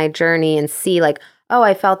back on my journey and see like, oh,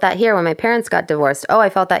 I felt that here when my parents got divorced. Oh, I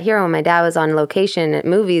felt that here when my dad was on location at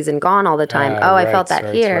movies and gone all the time. I felt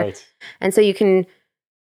that here. Right. And so you can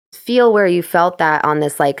feel where you felt that on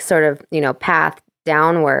this like sort of, you know, path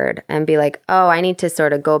downward and be like, oh, I need to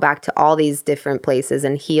sort of go back to all these different places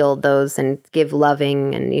and heal those and give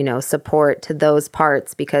loving and, you know, support to those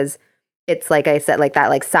parts, because it's like I said, like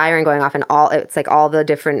that, like siren going off and it's like all the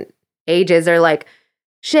different ages are like,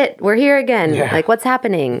 shit, we're here again. Yeah. Like what's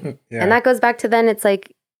happening? Yeah. And that goes back to then it's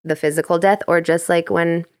like the physical death, or just like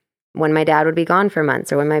when my dad would be gone for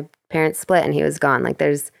months, or when my parents split and he was gone. Like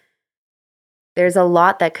there's a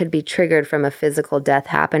lot that could be triggered from a physical death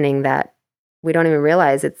happening that we don't even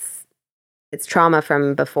realize it's trauma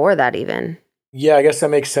from before that even. Yeah, I guess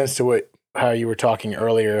that makes sense to how you were talking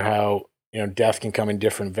earlier, how, you know, death can come in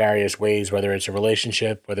different various ways, whether it's a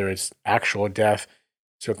relationship, whether it's actual death.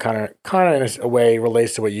 So it kind of in a way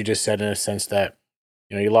relates to what you just said, in a sense that,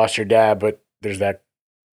 you know, you lost your dad, but there's that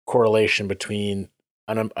correlation between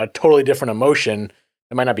a totally different emotion.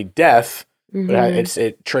 It might not be death, but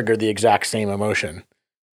it triggered the exact same emotion.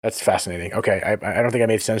 That's fascinating. Okay, I don't think I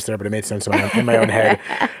made sense there, but it made sense in my own head.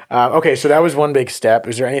 Okay, so that was one big step.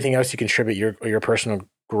 Is there anything else you contribute your personal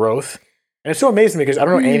growth? And it's so amazing because I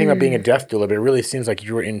don't know anything about being a death doula, but it really seems like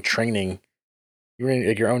you were in training. You were in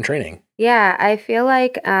like, your own training. Yeah, I feel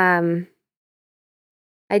like I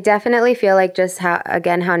definitely feel like just how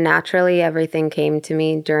naturally everything came to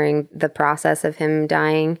me during the process of him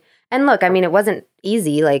dying. And look, I mean, it wasn't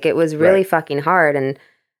easy. Like it was really fucking hard,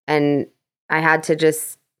 and I had to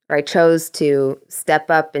just. I chose to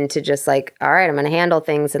step up into just like, all right, I'm going to handle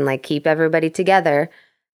things and like keep everybody together.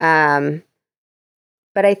 But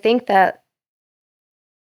I think that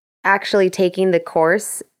actually taking the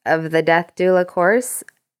course of the death doula course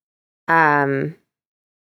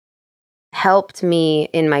helped me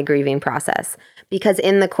in my grieving process, because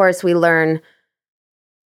in the course we learn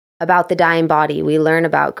about the dying body. We learn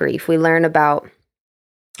about grief. We learn about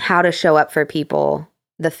how to show up for people,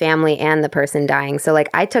 the family and the person dying. So like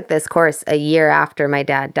I took this course a year after my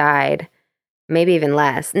dad died, maybe even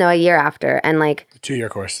less. No, a year after. And like the 2-year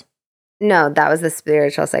course. No, that was the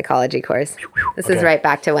spiritual psychology course. This is right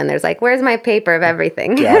back to when there's like, where's my paper of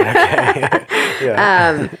everything?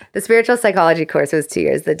 Yeah. The spiritual psychology course was 2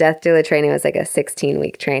 years. The death doula training was like a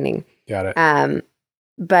 16-week training. Got it.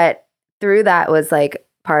 But through that was like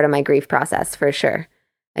part of my grief process for sure.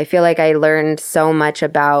 I feel like I learned so much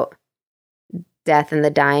about death and the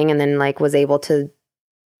dying, and then like was able to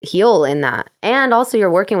heal in that. And also you're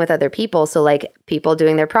working with other people, so like people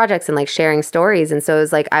doing their projects and like sharing stories. And so it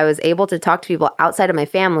was like I was able to talk to people outside of my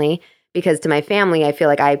family, because to my family I feel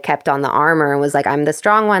like I kept on the armor and was like, I'm the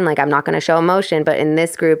strong one, like I'm not going to show emotion. But in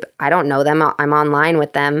this group, I don't know them, I'm online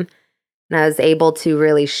with them, and I was able to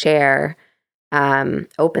really share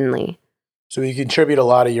openly. So you contribute a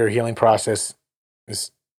lot of your healing process is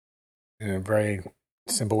in a very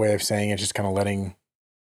simple way of saying it, just kind of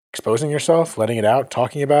exposing yourself, letting it out,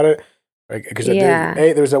 talking about it. Because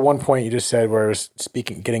there was at one point you just said where it was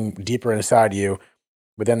getting deeper inside you,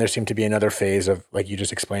 but then there seemed to be another phase of, like you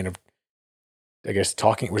just explained, of I guess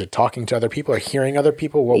was it talking to other people or hearing other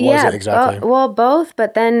people? What was it exactly? Well, both.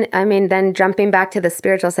 But then, then jumping back to the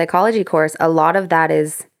spiritual psychology course, a lot of that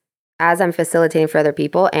is as I'm facilitating for other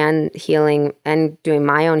people and healing and doing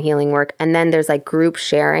my own healing work. And then there's like group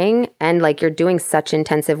sharing and like you're doing such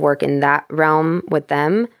intensive work in that realm with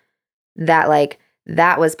them that like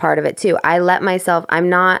that was part of it too. I let myself, I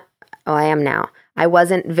am now. I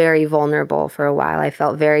wasn't very vulnerable for a while. I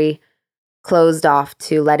felt very closed off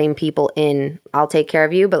to letting people in. I'll take care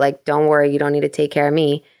of you, but like, don't worry, you don't need to take care of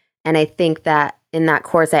me. And I think that in that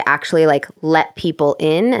course, I actually like let people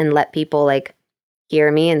in and let people like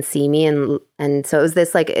hear me and see me. And so it was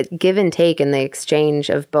this like give and take in the exchange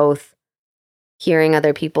of both hearing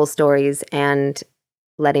other people's stories and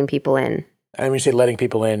letting people in. And when you say letting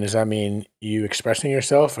people in, does that mean you expressing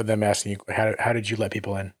yourself or them asking you, how did you let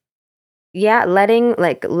people in? Yeah, letting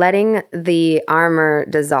the armor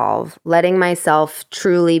dissolve, letting myself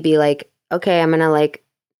truly be like, okay, I'm going to like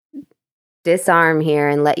disarm here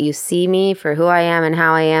and let you see me for who I am and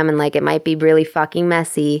how I am. And like, it might be really fucking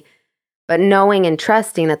messy, but knowing and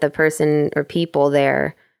trusting that the person or people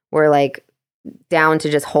there were like down to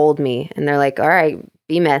just hold me. And they're like, all right,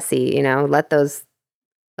 be messy, let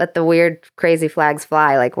the weird, crazy flags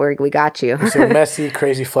fly. Like we got you. So messy,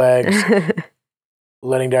 crazy flags.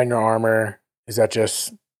 Letting down your armor, is that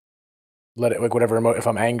just let it like whatever if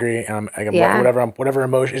I'm angry and whatever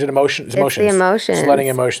emotion is it emotion? It's emotions. The emotions. Just letting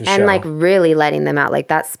emotions and show. Like really letting them out. Like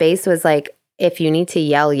that space was like if you need to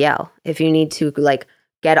yell, yell. If you need to like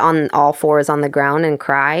get on all fours on the ground and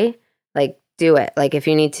cry, like do it. Like if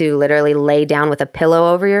you need to literally lay down with a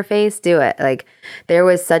pillow over your face, do it. Like there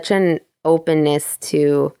was such an openness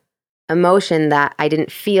to emotion that I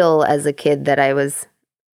didn't feel as a kid that I was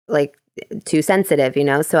like too sensitive,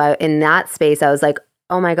 So in that space, I was like,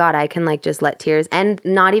 oh my God, I can like just let tears and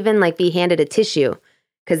not even like be handed a tissue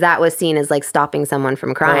because that was seen as like stopping someone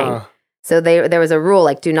from crying. So there was a rule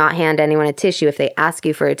like do not hand anyone a tissue. If they ask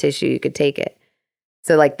you for a tissue, you could take it.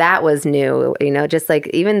 So like that was new, just like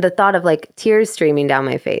even the thought of like tears streaming down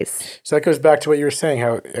my face. So that goes back to what you were saying,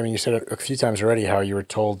 you said it a few times already, how you were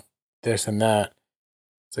told this and that.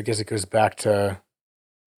 So I guess it goes back to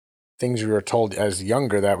things you were told as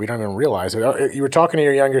younger that we don't even realize. You were talking to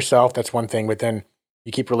your younger self, that's one thing, but then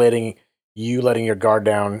you keep relating you letting your guard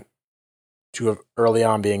down to early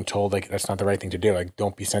on being told like that's not the right thing to do, like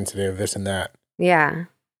don't be sensitive, this and that. Yeah.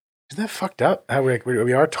 Isn't that fucked up? How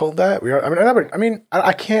we are told that? We are.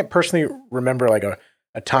 I can't personally remember like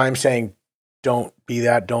a time saying don't be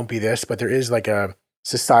that, don't be this, but there is like a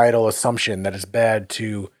societal assumption that it's bad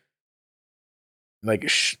to like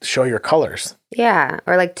show your colors. Yeah.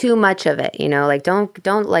 Or like too much of it, like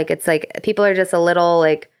don't like, it's like people are just a little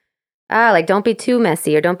like, like don't be too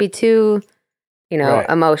messy or don't be too, right.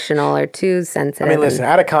 Emotional or too sensitive. Listen,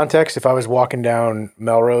 out of context, if I was walking down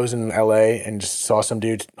Melrose in LA and just saw some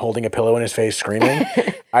dude holding a pillow in his face screaming,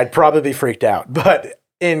 I'd probably be freaked out. But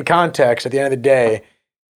in context, at the end of the day,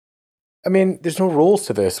 there's no rules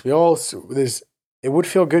to this. It would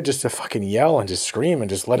feel good just to fucking yell and just scream and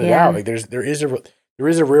just let it out. Like there is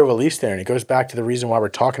a real release there, and it goes back to the reason why we're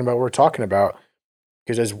talking about what we're talking about.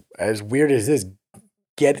 Because as weird as this,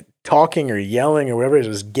 talking or yelling or whatever it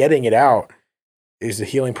is, getting it out is a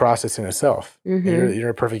healing process in itself. Mm-hmm.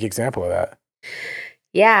 You're a perfect example of that.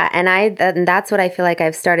 Yeah, and that's what I feel like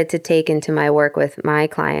I've started to take into my work with my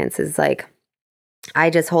clients is like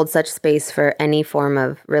I just hold such space for any form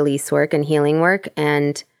of release work and healing work,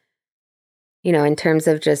 and in terms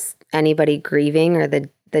of just anybody grieving or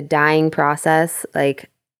the dying process,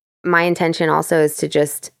 like my intention also is to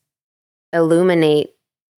just illuminate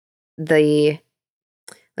the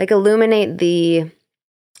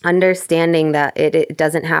understanding that it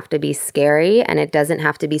doesn't have to be scary and it doesn't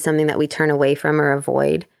have to be something that we turn away from or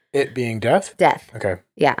avoid. It being death? Death. Okay.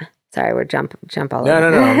 Yeah. Sorry, we're jump all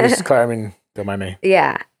over. No. I'm just don't mind me.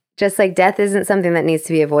 Yeah. Just like death isn't something that needs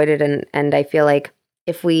to be avoided. And I feel like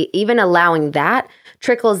if we even allowing that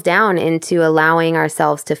trickles down into allowing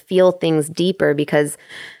ourselves to feel things deeper, because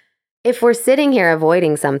if we're sitting here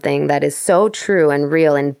avoiding something that is so true and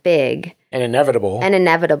real and big and inevitable,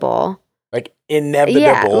 like inevitable.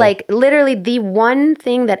 Yeah, like literally the one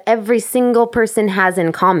thing that every single person has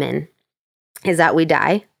in common is that we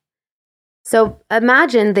die. So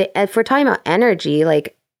imagine if we're talking about energy,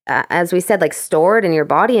 like as we said, like stored in your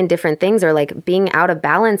body and different things or like being out of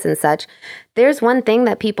balance and such, there's one thing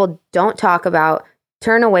that people don't talk about,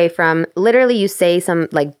 turn away from. Literally you say some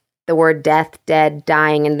like the word death, dead,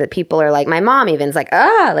 dying, and the people are like, my mom even is like,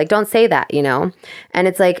 like don't say that, And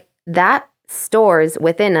it's like that stores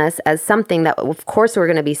within us as something that of course we're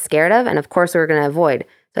going to be scared of and of course we're going to avoid.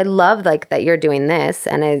 So I love like that you're doing this,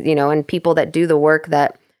 and and people that do the work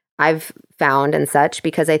that I've found and such,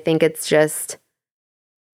 because I think it's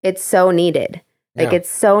so needed. Like it's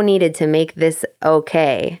so needed to make this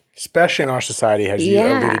okay. Especially in our society, as you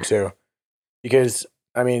alluded to. Because,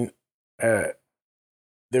 I mean, there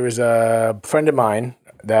was a friend of mine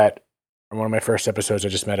that, in one of my first episodes, I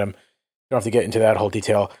just met him. Don't have to get into that whole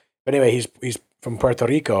detail. But anyway, he's from Puerto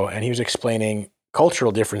Rico, and he was explaining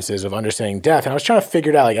cultural differences of understanding death. And I was trying to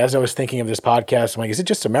figure it out, like, as I was thinking of this podcast, I'm like, is it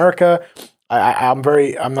just America? I'm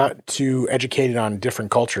not too educated on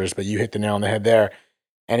different cultures, but you hit the nail on the head there.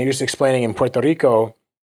 And he was explaining in Puerto Rico,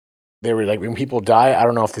 they were like, when people die, I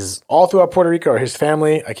don't know if this is all throughout Puerto Rico or his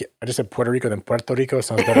family. I just said Puerto Rico, then Puerto Rico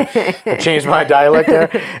sounds better. I changed my dialect there.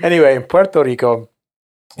 Anyway, in Puerto Rico,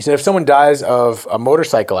 he said if someone dies of a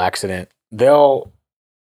motorcycle accident, they'll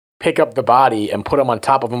pick up the body and put them on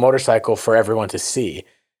top of a motorcycle for everyone to see,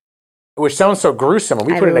 which sounds so gruesome. And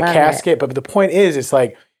we put it in a casket, but the point is, it's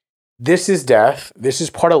like, this is death. This is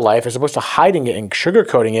part of life, as opposed to hiding it and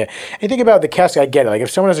sugarcoating it. And you think about the casket, I get it. Like, if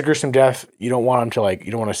someone has a gruesome death, you don't want them to, like, you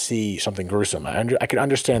don't want to see something gruesome. I can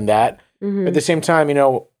understand that. Mm-hmm. But at the same time,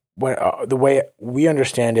 when the way we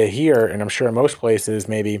understand it here, and I'm sure in most places,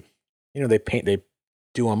 maybe, they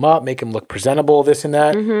do them up, make them look presentable, this and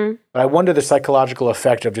that. Mm-hmm. But I wonder the psychological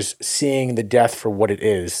effect of just seeing the death for what it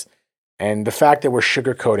is. And the fact that we're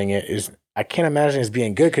sugarcoating it is, I can't imagine as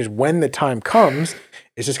being good, because when the time comes,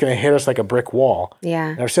 it's just going to hit us like a brick wall. Yeah.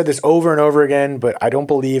 And I've said this over and over again, but I don't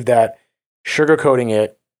believe that sugarcoating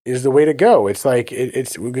it is the way to go. It's like,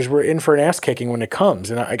 it's because we're in for an ass kicking when it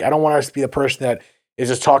comes. And I don't want us to be the person that is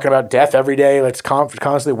just talking about death every day. Let's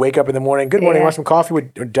constantly wake up in the morning. Good morning. Want some coffee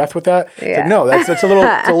with death with that? Yeah. Like, no, that's a little,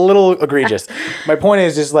 it's a little egregious. My point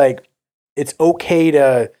is just like, it's okay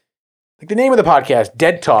to, like the name of the podcast,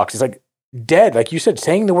 Dead Talks, is like dead. Like you said,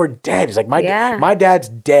 saying the word dead is like my dad's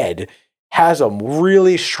dead. Has a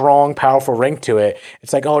really strong, powerful ring to it.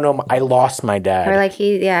 It's like, oh no, I lost my dad. Or like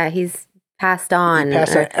he's passed on.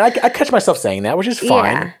 And I catch myself saying that, which is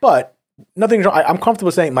fine, but nothing's wrong. I'm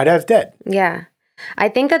comfortable saying my dad's dead. Yeah. I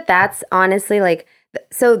think that's honestly like,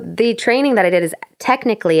 so the training that I did is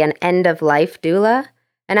technically an end of life doula.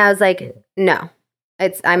 And I was like, no,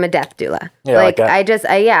 I'm a death doula. Yeah, like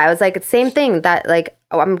I was like, same thing that like,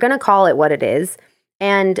 I'm going to call it what it is.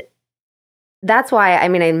 And that's why, I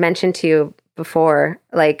mentioned to you before,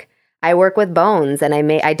 like, I work with bones and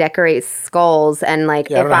I decorate skulls, and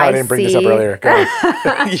like, I don't know how I didn't bring this up earlier.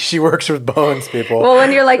 She works with bones, people. Well,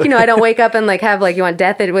 when you're like, I don't wake up and like have like, you want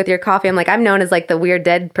death with your coffee. I'm like, I'm known as like the weird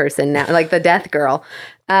dead person now, like the death girl.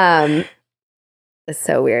 It's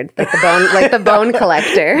so weird. Like the bone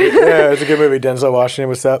collector. Yeah, it's a good movie. Denzel Washington,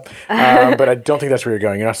 what's up? But I don't think that's where you're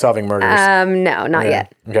going. You're not solving murders. No, not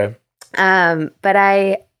yet. Okay.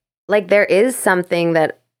 But like, there is something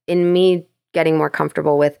that in me getting more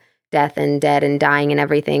comfortable with death and dead and dying and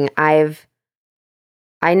everything, I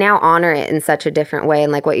now honor it in such a different way.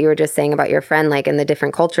 And like what you were just saying about your friend, like in the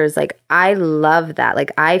different cultures, like I love that.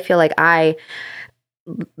 Like I feel like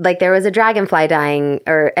like there was a dragonfly dying,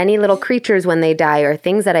 or any little creatures when they die, or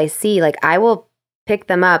things that I see, like I will pick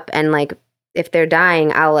them up, and like if they're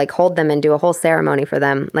dying, I'll like hold them and do a whole ceremony for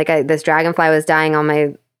them. Like this dragonfly was dying on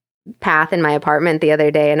my path in my apartment the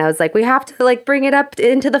other day, and I was like, we have to like bring it up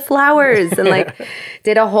into the flowers, and like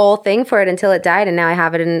did a whole thing for it until it died, and now I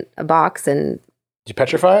have it in a box. And did you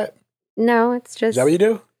petrify it? No, it's just, is that what you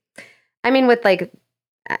do? With like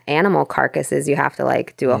animal carcasses, you have to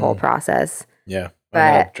like do a whole process. Yeah,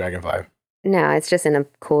 but dragonfly. No, it's just in a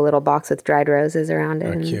cool little box with dried roses around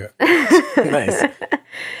it. Oh, cute. Nice.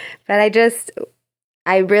 But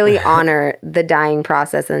I really honor the dying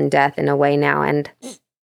process and death in a way now, and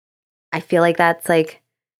I feel like that's like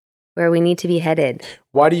where we need to be headed.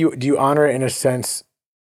 Why do you honor it in a sense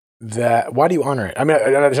that, why do you honor it? I know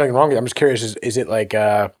there's nothing wrong with it. I'm just curious, is it like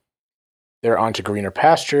they're onto greener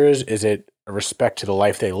pastures? Is it a respect to the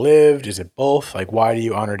life they lived? Is it both? Like, why do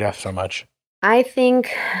you honor death so much? I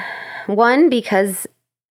think, one, because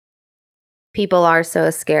people are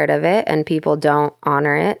so scared of it and people don't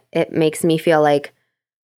honor it. It makes me feel like,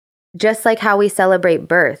 just like how we celebrate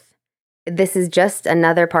birth, this is just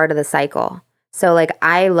another part of the cycle. So like,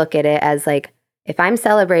 I look at it as like, if I'm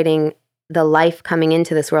celebrating the life coming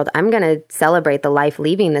into this world, I'm going to celebrate the life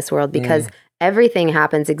leaving this world, because everything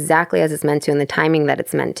happens exactly as it's meant to in the timing that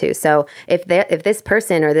it's meant to. So if this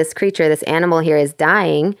person or this creature, this animal here is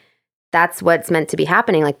dying, that's what's meant to be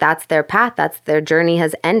happening. Like, that's their path. That's their journey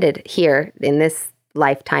has ended here in this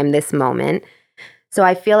lifetime, this moment. So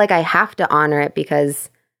I feel like I have to honor it because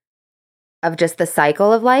of just the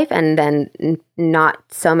cycle of life, and then not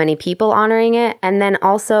so many people honoring it. And then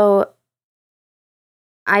also,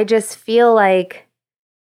 I just feel like...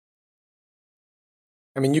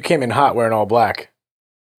 I mean, you came in hot wearing all black.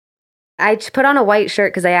 I put on a white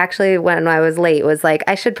shirt because I actually, when I was late, was like,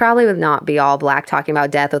 I should probably not be all black talking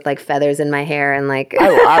about death with like feathers in my hair and like...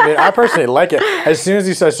 I mean, I personally like it. As soon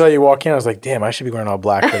as I saw you walk in, I was like, damn, I should be wearing all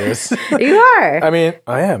black for this. You are. I mean,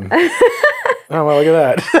 I am. Oh, well, look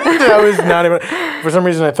at that. I was not even... For some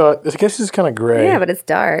reason, I thought, I guess this is kind of gray. Yeah, but it's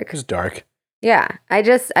dark. It's dark. Yeah.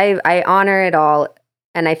 I honor it all.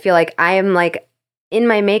 And I feel like I am like... In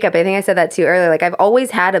my makeup, I think I said that too earlier, like I've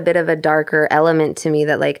always had a bit of a darker element to me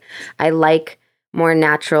that like I like more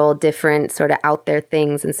natural, different sort of out there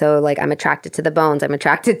things. And so like I'm attracted to the bones, I'm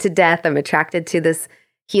attracted to death, I'm attracted to this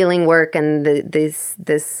healing work and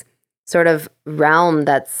this sort of realm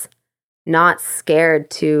that's not scared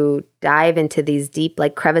to dive into these deep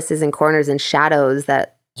like crevices and corners and shadows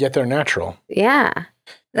that... Yet they're natural. Yeah.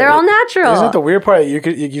 They're all natural. Isn't it the weird part?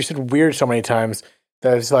 You said weird so many times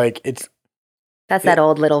that it's like, That's that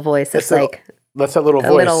old little voice. It's like... That's that little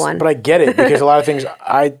voice. Little one. But I get it because a lot of things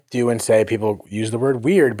I do and say, people use the word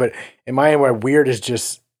weird, but in my way, weird is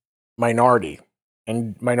just minority.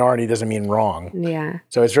 And minority doesn't mean wrong. Yeah.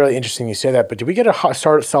 So it's really interesting you say that. But did we get a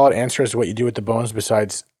solid answer as to what you do with the bones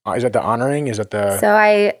besides... is that the honoring? Is that the... So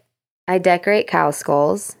I decorate cow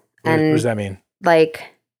skulls. What does that mean? Like...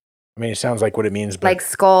 I mean, it sounds like what it means. But like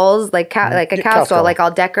skulls, like like a cow skull. Like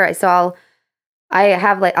I'll decorate... So I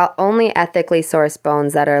have like I'll only ethically source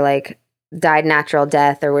bones that are like died natural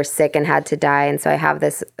death or were sick and had to die. And so I have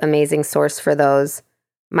this amazing source for those.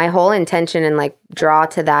 My whole intention and like draw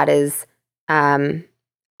to that is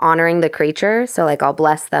honoring the creature. So like I'll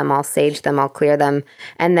bless them, I'll sage them, I'll clear them.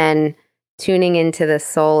 And then tuning into the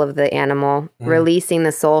soul of the animal, releasing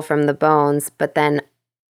the soul from the bones, but then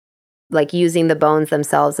like using the bones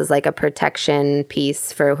themselves as like a protection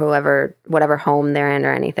piece for whatever home they're in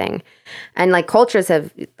or anything. And like cultures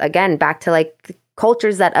have, again, back to like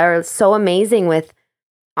cultures that are so amazing with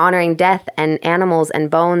honoring death and animals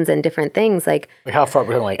and bones and different things. Like how far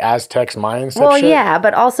we're like Aztecs, Mayans? Well, yeah,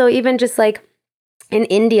 but also even just like in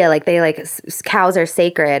India, like they like cows are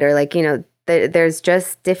sacred or like, you know, there's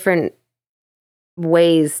just different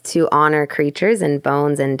ways to honor creatures and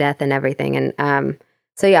bones and death and everything. And,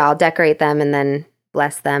 so yeah, I'll decorate them and then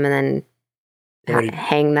bless them and then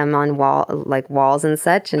hang them on walls and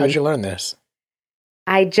such. And how'd you learn this?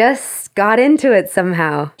 I just got into it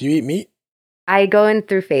somehow. Do you eat meat? I go in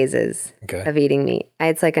through phases of eating meat.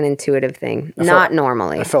 It's like an intuitive thing,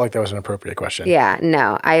 normally. I felt like that was an appropriate question. Yeah,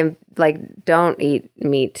 no, I like don't eat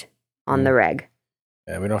meat on the reg.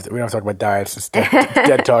 Yeah, we don't have to talk about diets. It's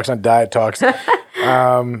dead talks, not diet talks.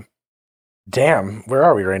 Damn, where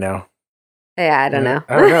are we right now? Yeah, I don't know.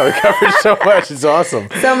 I don't know. We covered so much. It's awesome.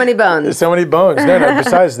 So many bones. So many bones. No,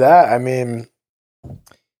 besides that, I mean,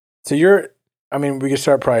 so we could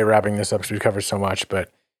start probably wrapping this up because we've covered so much,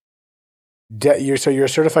 but you're a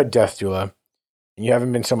certified death doula, and you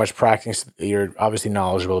haven't been so much practicing. You're obviously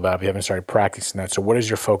knowledgeable about it, but you haven't started practicing that. So what is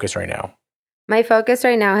your focus right now? My focus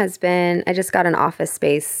right now has been, I just got an office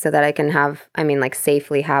space so that I can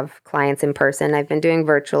safely have clients in person. I've been doing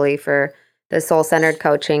virtually for the soul-centered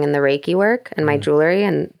coaching and the Reiki work and my jewelry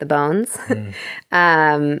and the bones.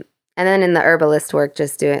 And then in the herbalist work,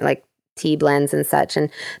 just doing like tea blends and such. And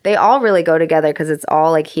they all really go together because it's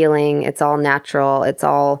all like healing. It's all natural. It's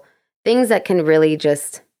all things that can really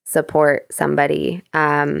just support somebody.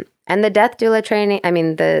 And the death doula training,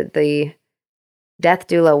 the death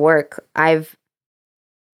doula work, I've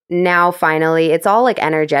now finally, it's all like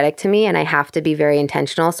energetic to me and I have to be very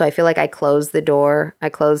intentional. So I feel like I closed the door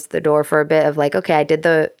for a bit of like, okay, I did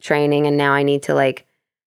the training and now I need to like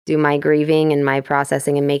do my grieving and my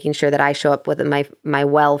processing and making sure that I show up with my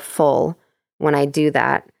well full when I do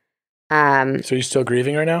that. So you're still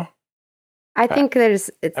grieving right now? I think I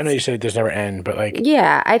know you said it does never end, but like...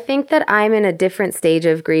 Yeah, I think that I'm in a different stage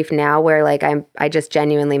of grief now where like I just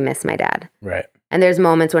genuinely miss my dad. Right. And there's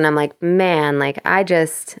moments when I'm like, man, like I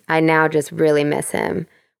now just really miss him.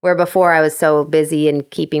 Where before I was so busy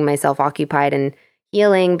and keeping myself occupied and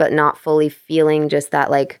healing, but not fully feeling just that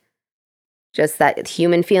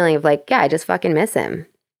human feeling of like, yeah, I just fucking miss him.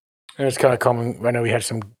 And it's kind of common. I know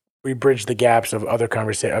we bridged the gaps of other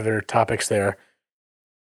topics there.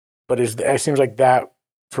 But it seems like that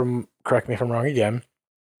correct me if I'm wrong again,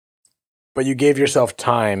 but you gave yourself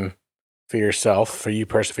time for yourself, for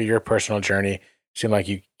your personal journey. Seemed like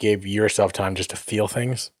you gave yourself time just to feel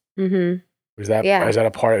things. Mm-hmm. Is that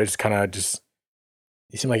a part? It's kind of just.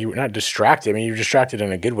 You seem like you were not distracted. I mean, you were distracted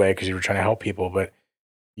in a good way because you were trying to help people, but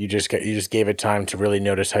you just gave it time to really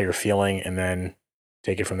notice how you're feeling and then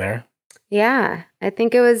take it from there. Yeah, I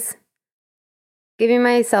think it was giving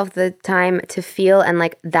myself the time to feel and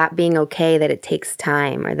like that being okay that it takes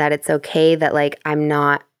time, or that it's okay that like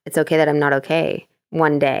it's okay that I'm not okay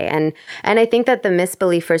one day. And I think that the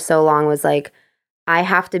misbelief for so long was like, I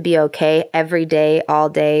have to be okay every day, all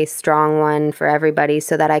day, strong one for everybody,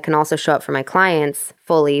 so that I can also show up for my clients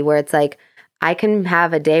fully, where it's like, I can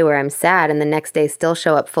have a day where I'm sad and the next day still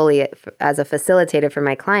show up fully as a facilitator for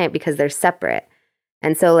my client, because they're separate.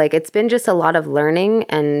 And so like, it's been just a lot of learning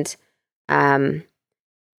and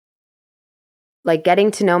like getting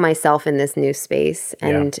to know myself in this new space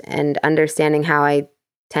and understanding how I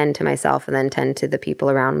tend to myself and then tend to the people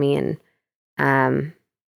around me. And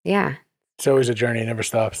it's always a journey. It never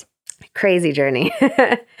stops. Crazy journey.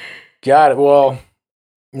 Got it. Well,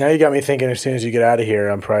 now you got me thinking, as soon as you get out of here,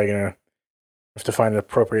 I'm probably going to have to find an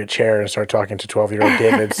appropriate chair and start talking to 12-year-old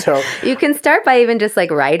David. So you can start by even just like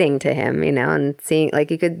writing to him, you know, and seeing, like,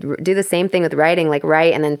 you could do the same thing with writing, like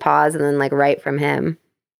write and then pause and then like write from him.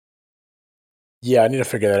 Yeah, I need to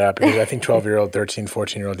figure that out, because I think 12-year-old, 13,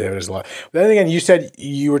 14-year-old David is a lot. But then again, you said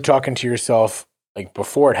you were talking to yourself like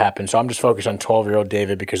before it happened. So I'm just focused on 12-year-old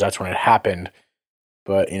David because that's when it happened.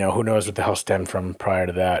 But, you know, who knows what the hell stemmed from prior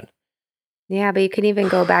to that. Yeah, but you could even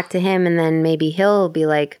go back to him and then maybe he'll be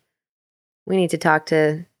like, we need to talk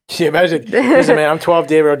to... Yeah, imagine, listen, man, I'm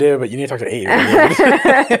 12-year-old David, but you need to talk to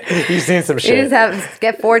 8-year-old David. He's seen some shit. You just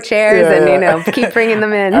get 4 chairs and, you know, keep bringing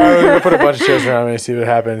them in. I'm going to put a bunch of chairs around me and see what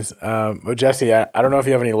happens. But Jessie, I don't know if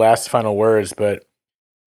you have any last final words, but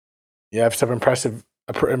you have some impressive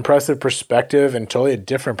perspective, and totally a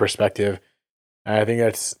different perspective. And I think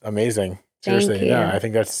that's amazing. Seriously. Thank you. No, I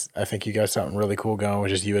think you got something really cool going with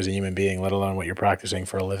just you as a human being, let alone what you're practicing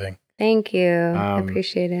for a living. Thank you. I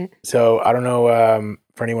appreciate it. So I don't know,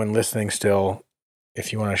 for anyone listening still,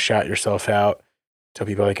 if you want to shout yourself out, tell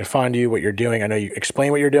people they can find you, what you're doing. I know you explain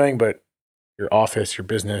what you're doing, but your office, your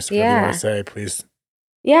business, whatever you want to say, please.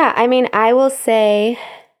 Yeah, I mean, I will say,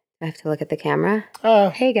 I have to look at the camera.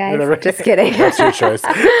 Hey guys, whatever. Just kidding. That's your choice.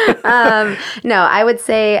 No, I would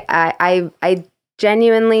say I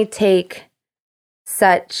genuinely take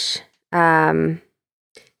such care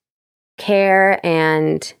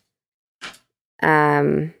and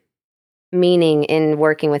meaning in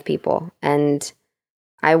working with people, and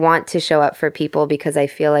I want to show up for people because I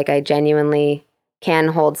feel like I genuinely can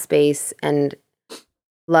hold space and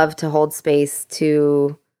love to hold space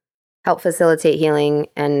to help facilitate healing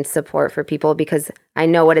and support for people, because I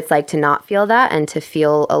know what it's like to not feel that and to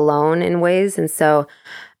feel alone in ways. And so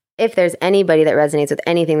if there's anybody that resonates with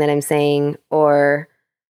anything that I'm saying or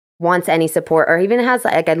wants any support, or even has,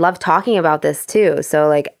 like, I love talking about this too. So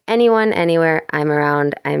like anyone, anywhere, I'm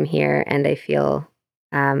around, I'm here, and I feel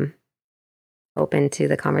open to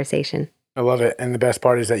the conversation. I love it. And the best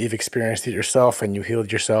part is that you've experienced it yourself, and you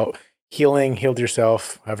healed yourself,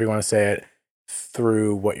 however you want to say it,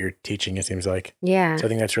 through what you're teaching, it seems like. Yeah. So I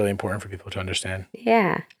think that's really important for people to understand.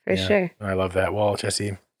 Yeah, for sure. I love that. Well,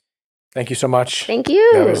 Jessie, thank you so much. Thank you.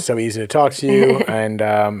 That was so easy to talk to you. And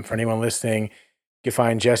for anyone listening, you can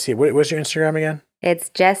find Jessie. What's your Instagram again? It's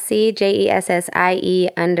Jessie,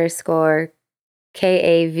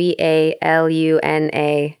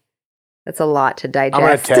 JESSIE_KAVALUNA. That's a lot to digest. I'm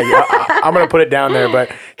going to tag you. I'm going to put it down there.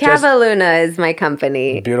 But Kavanaugh is my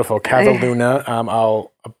company. Beautiful. Kavanaugh.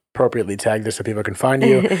 I'll appropriately tag this so people can find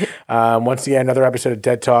you. Once again, another episode of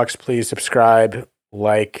Dead Talks. Please subscribe,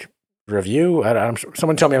 like, review.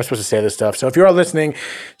 Someone tell me I'm supposed to say this stuff. So if you are listening,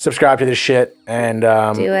 subscribe to this shit. And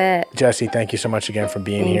do it. Jessie, thank you so much again for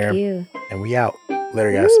being here. Thank you. And we out.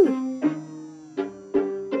 Later, guys. Woo.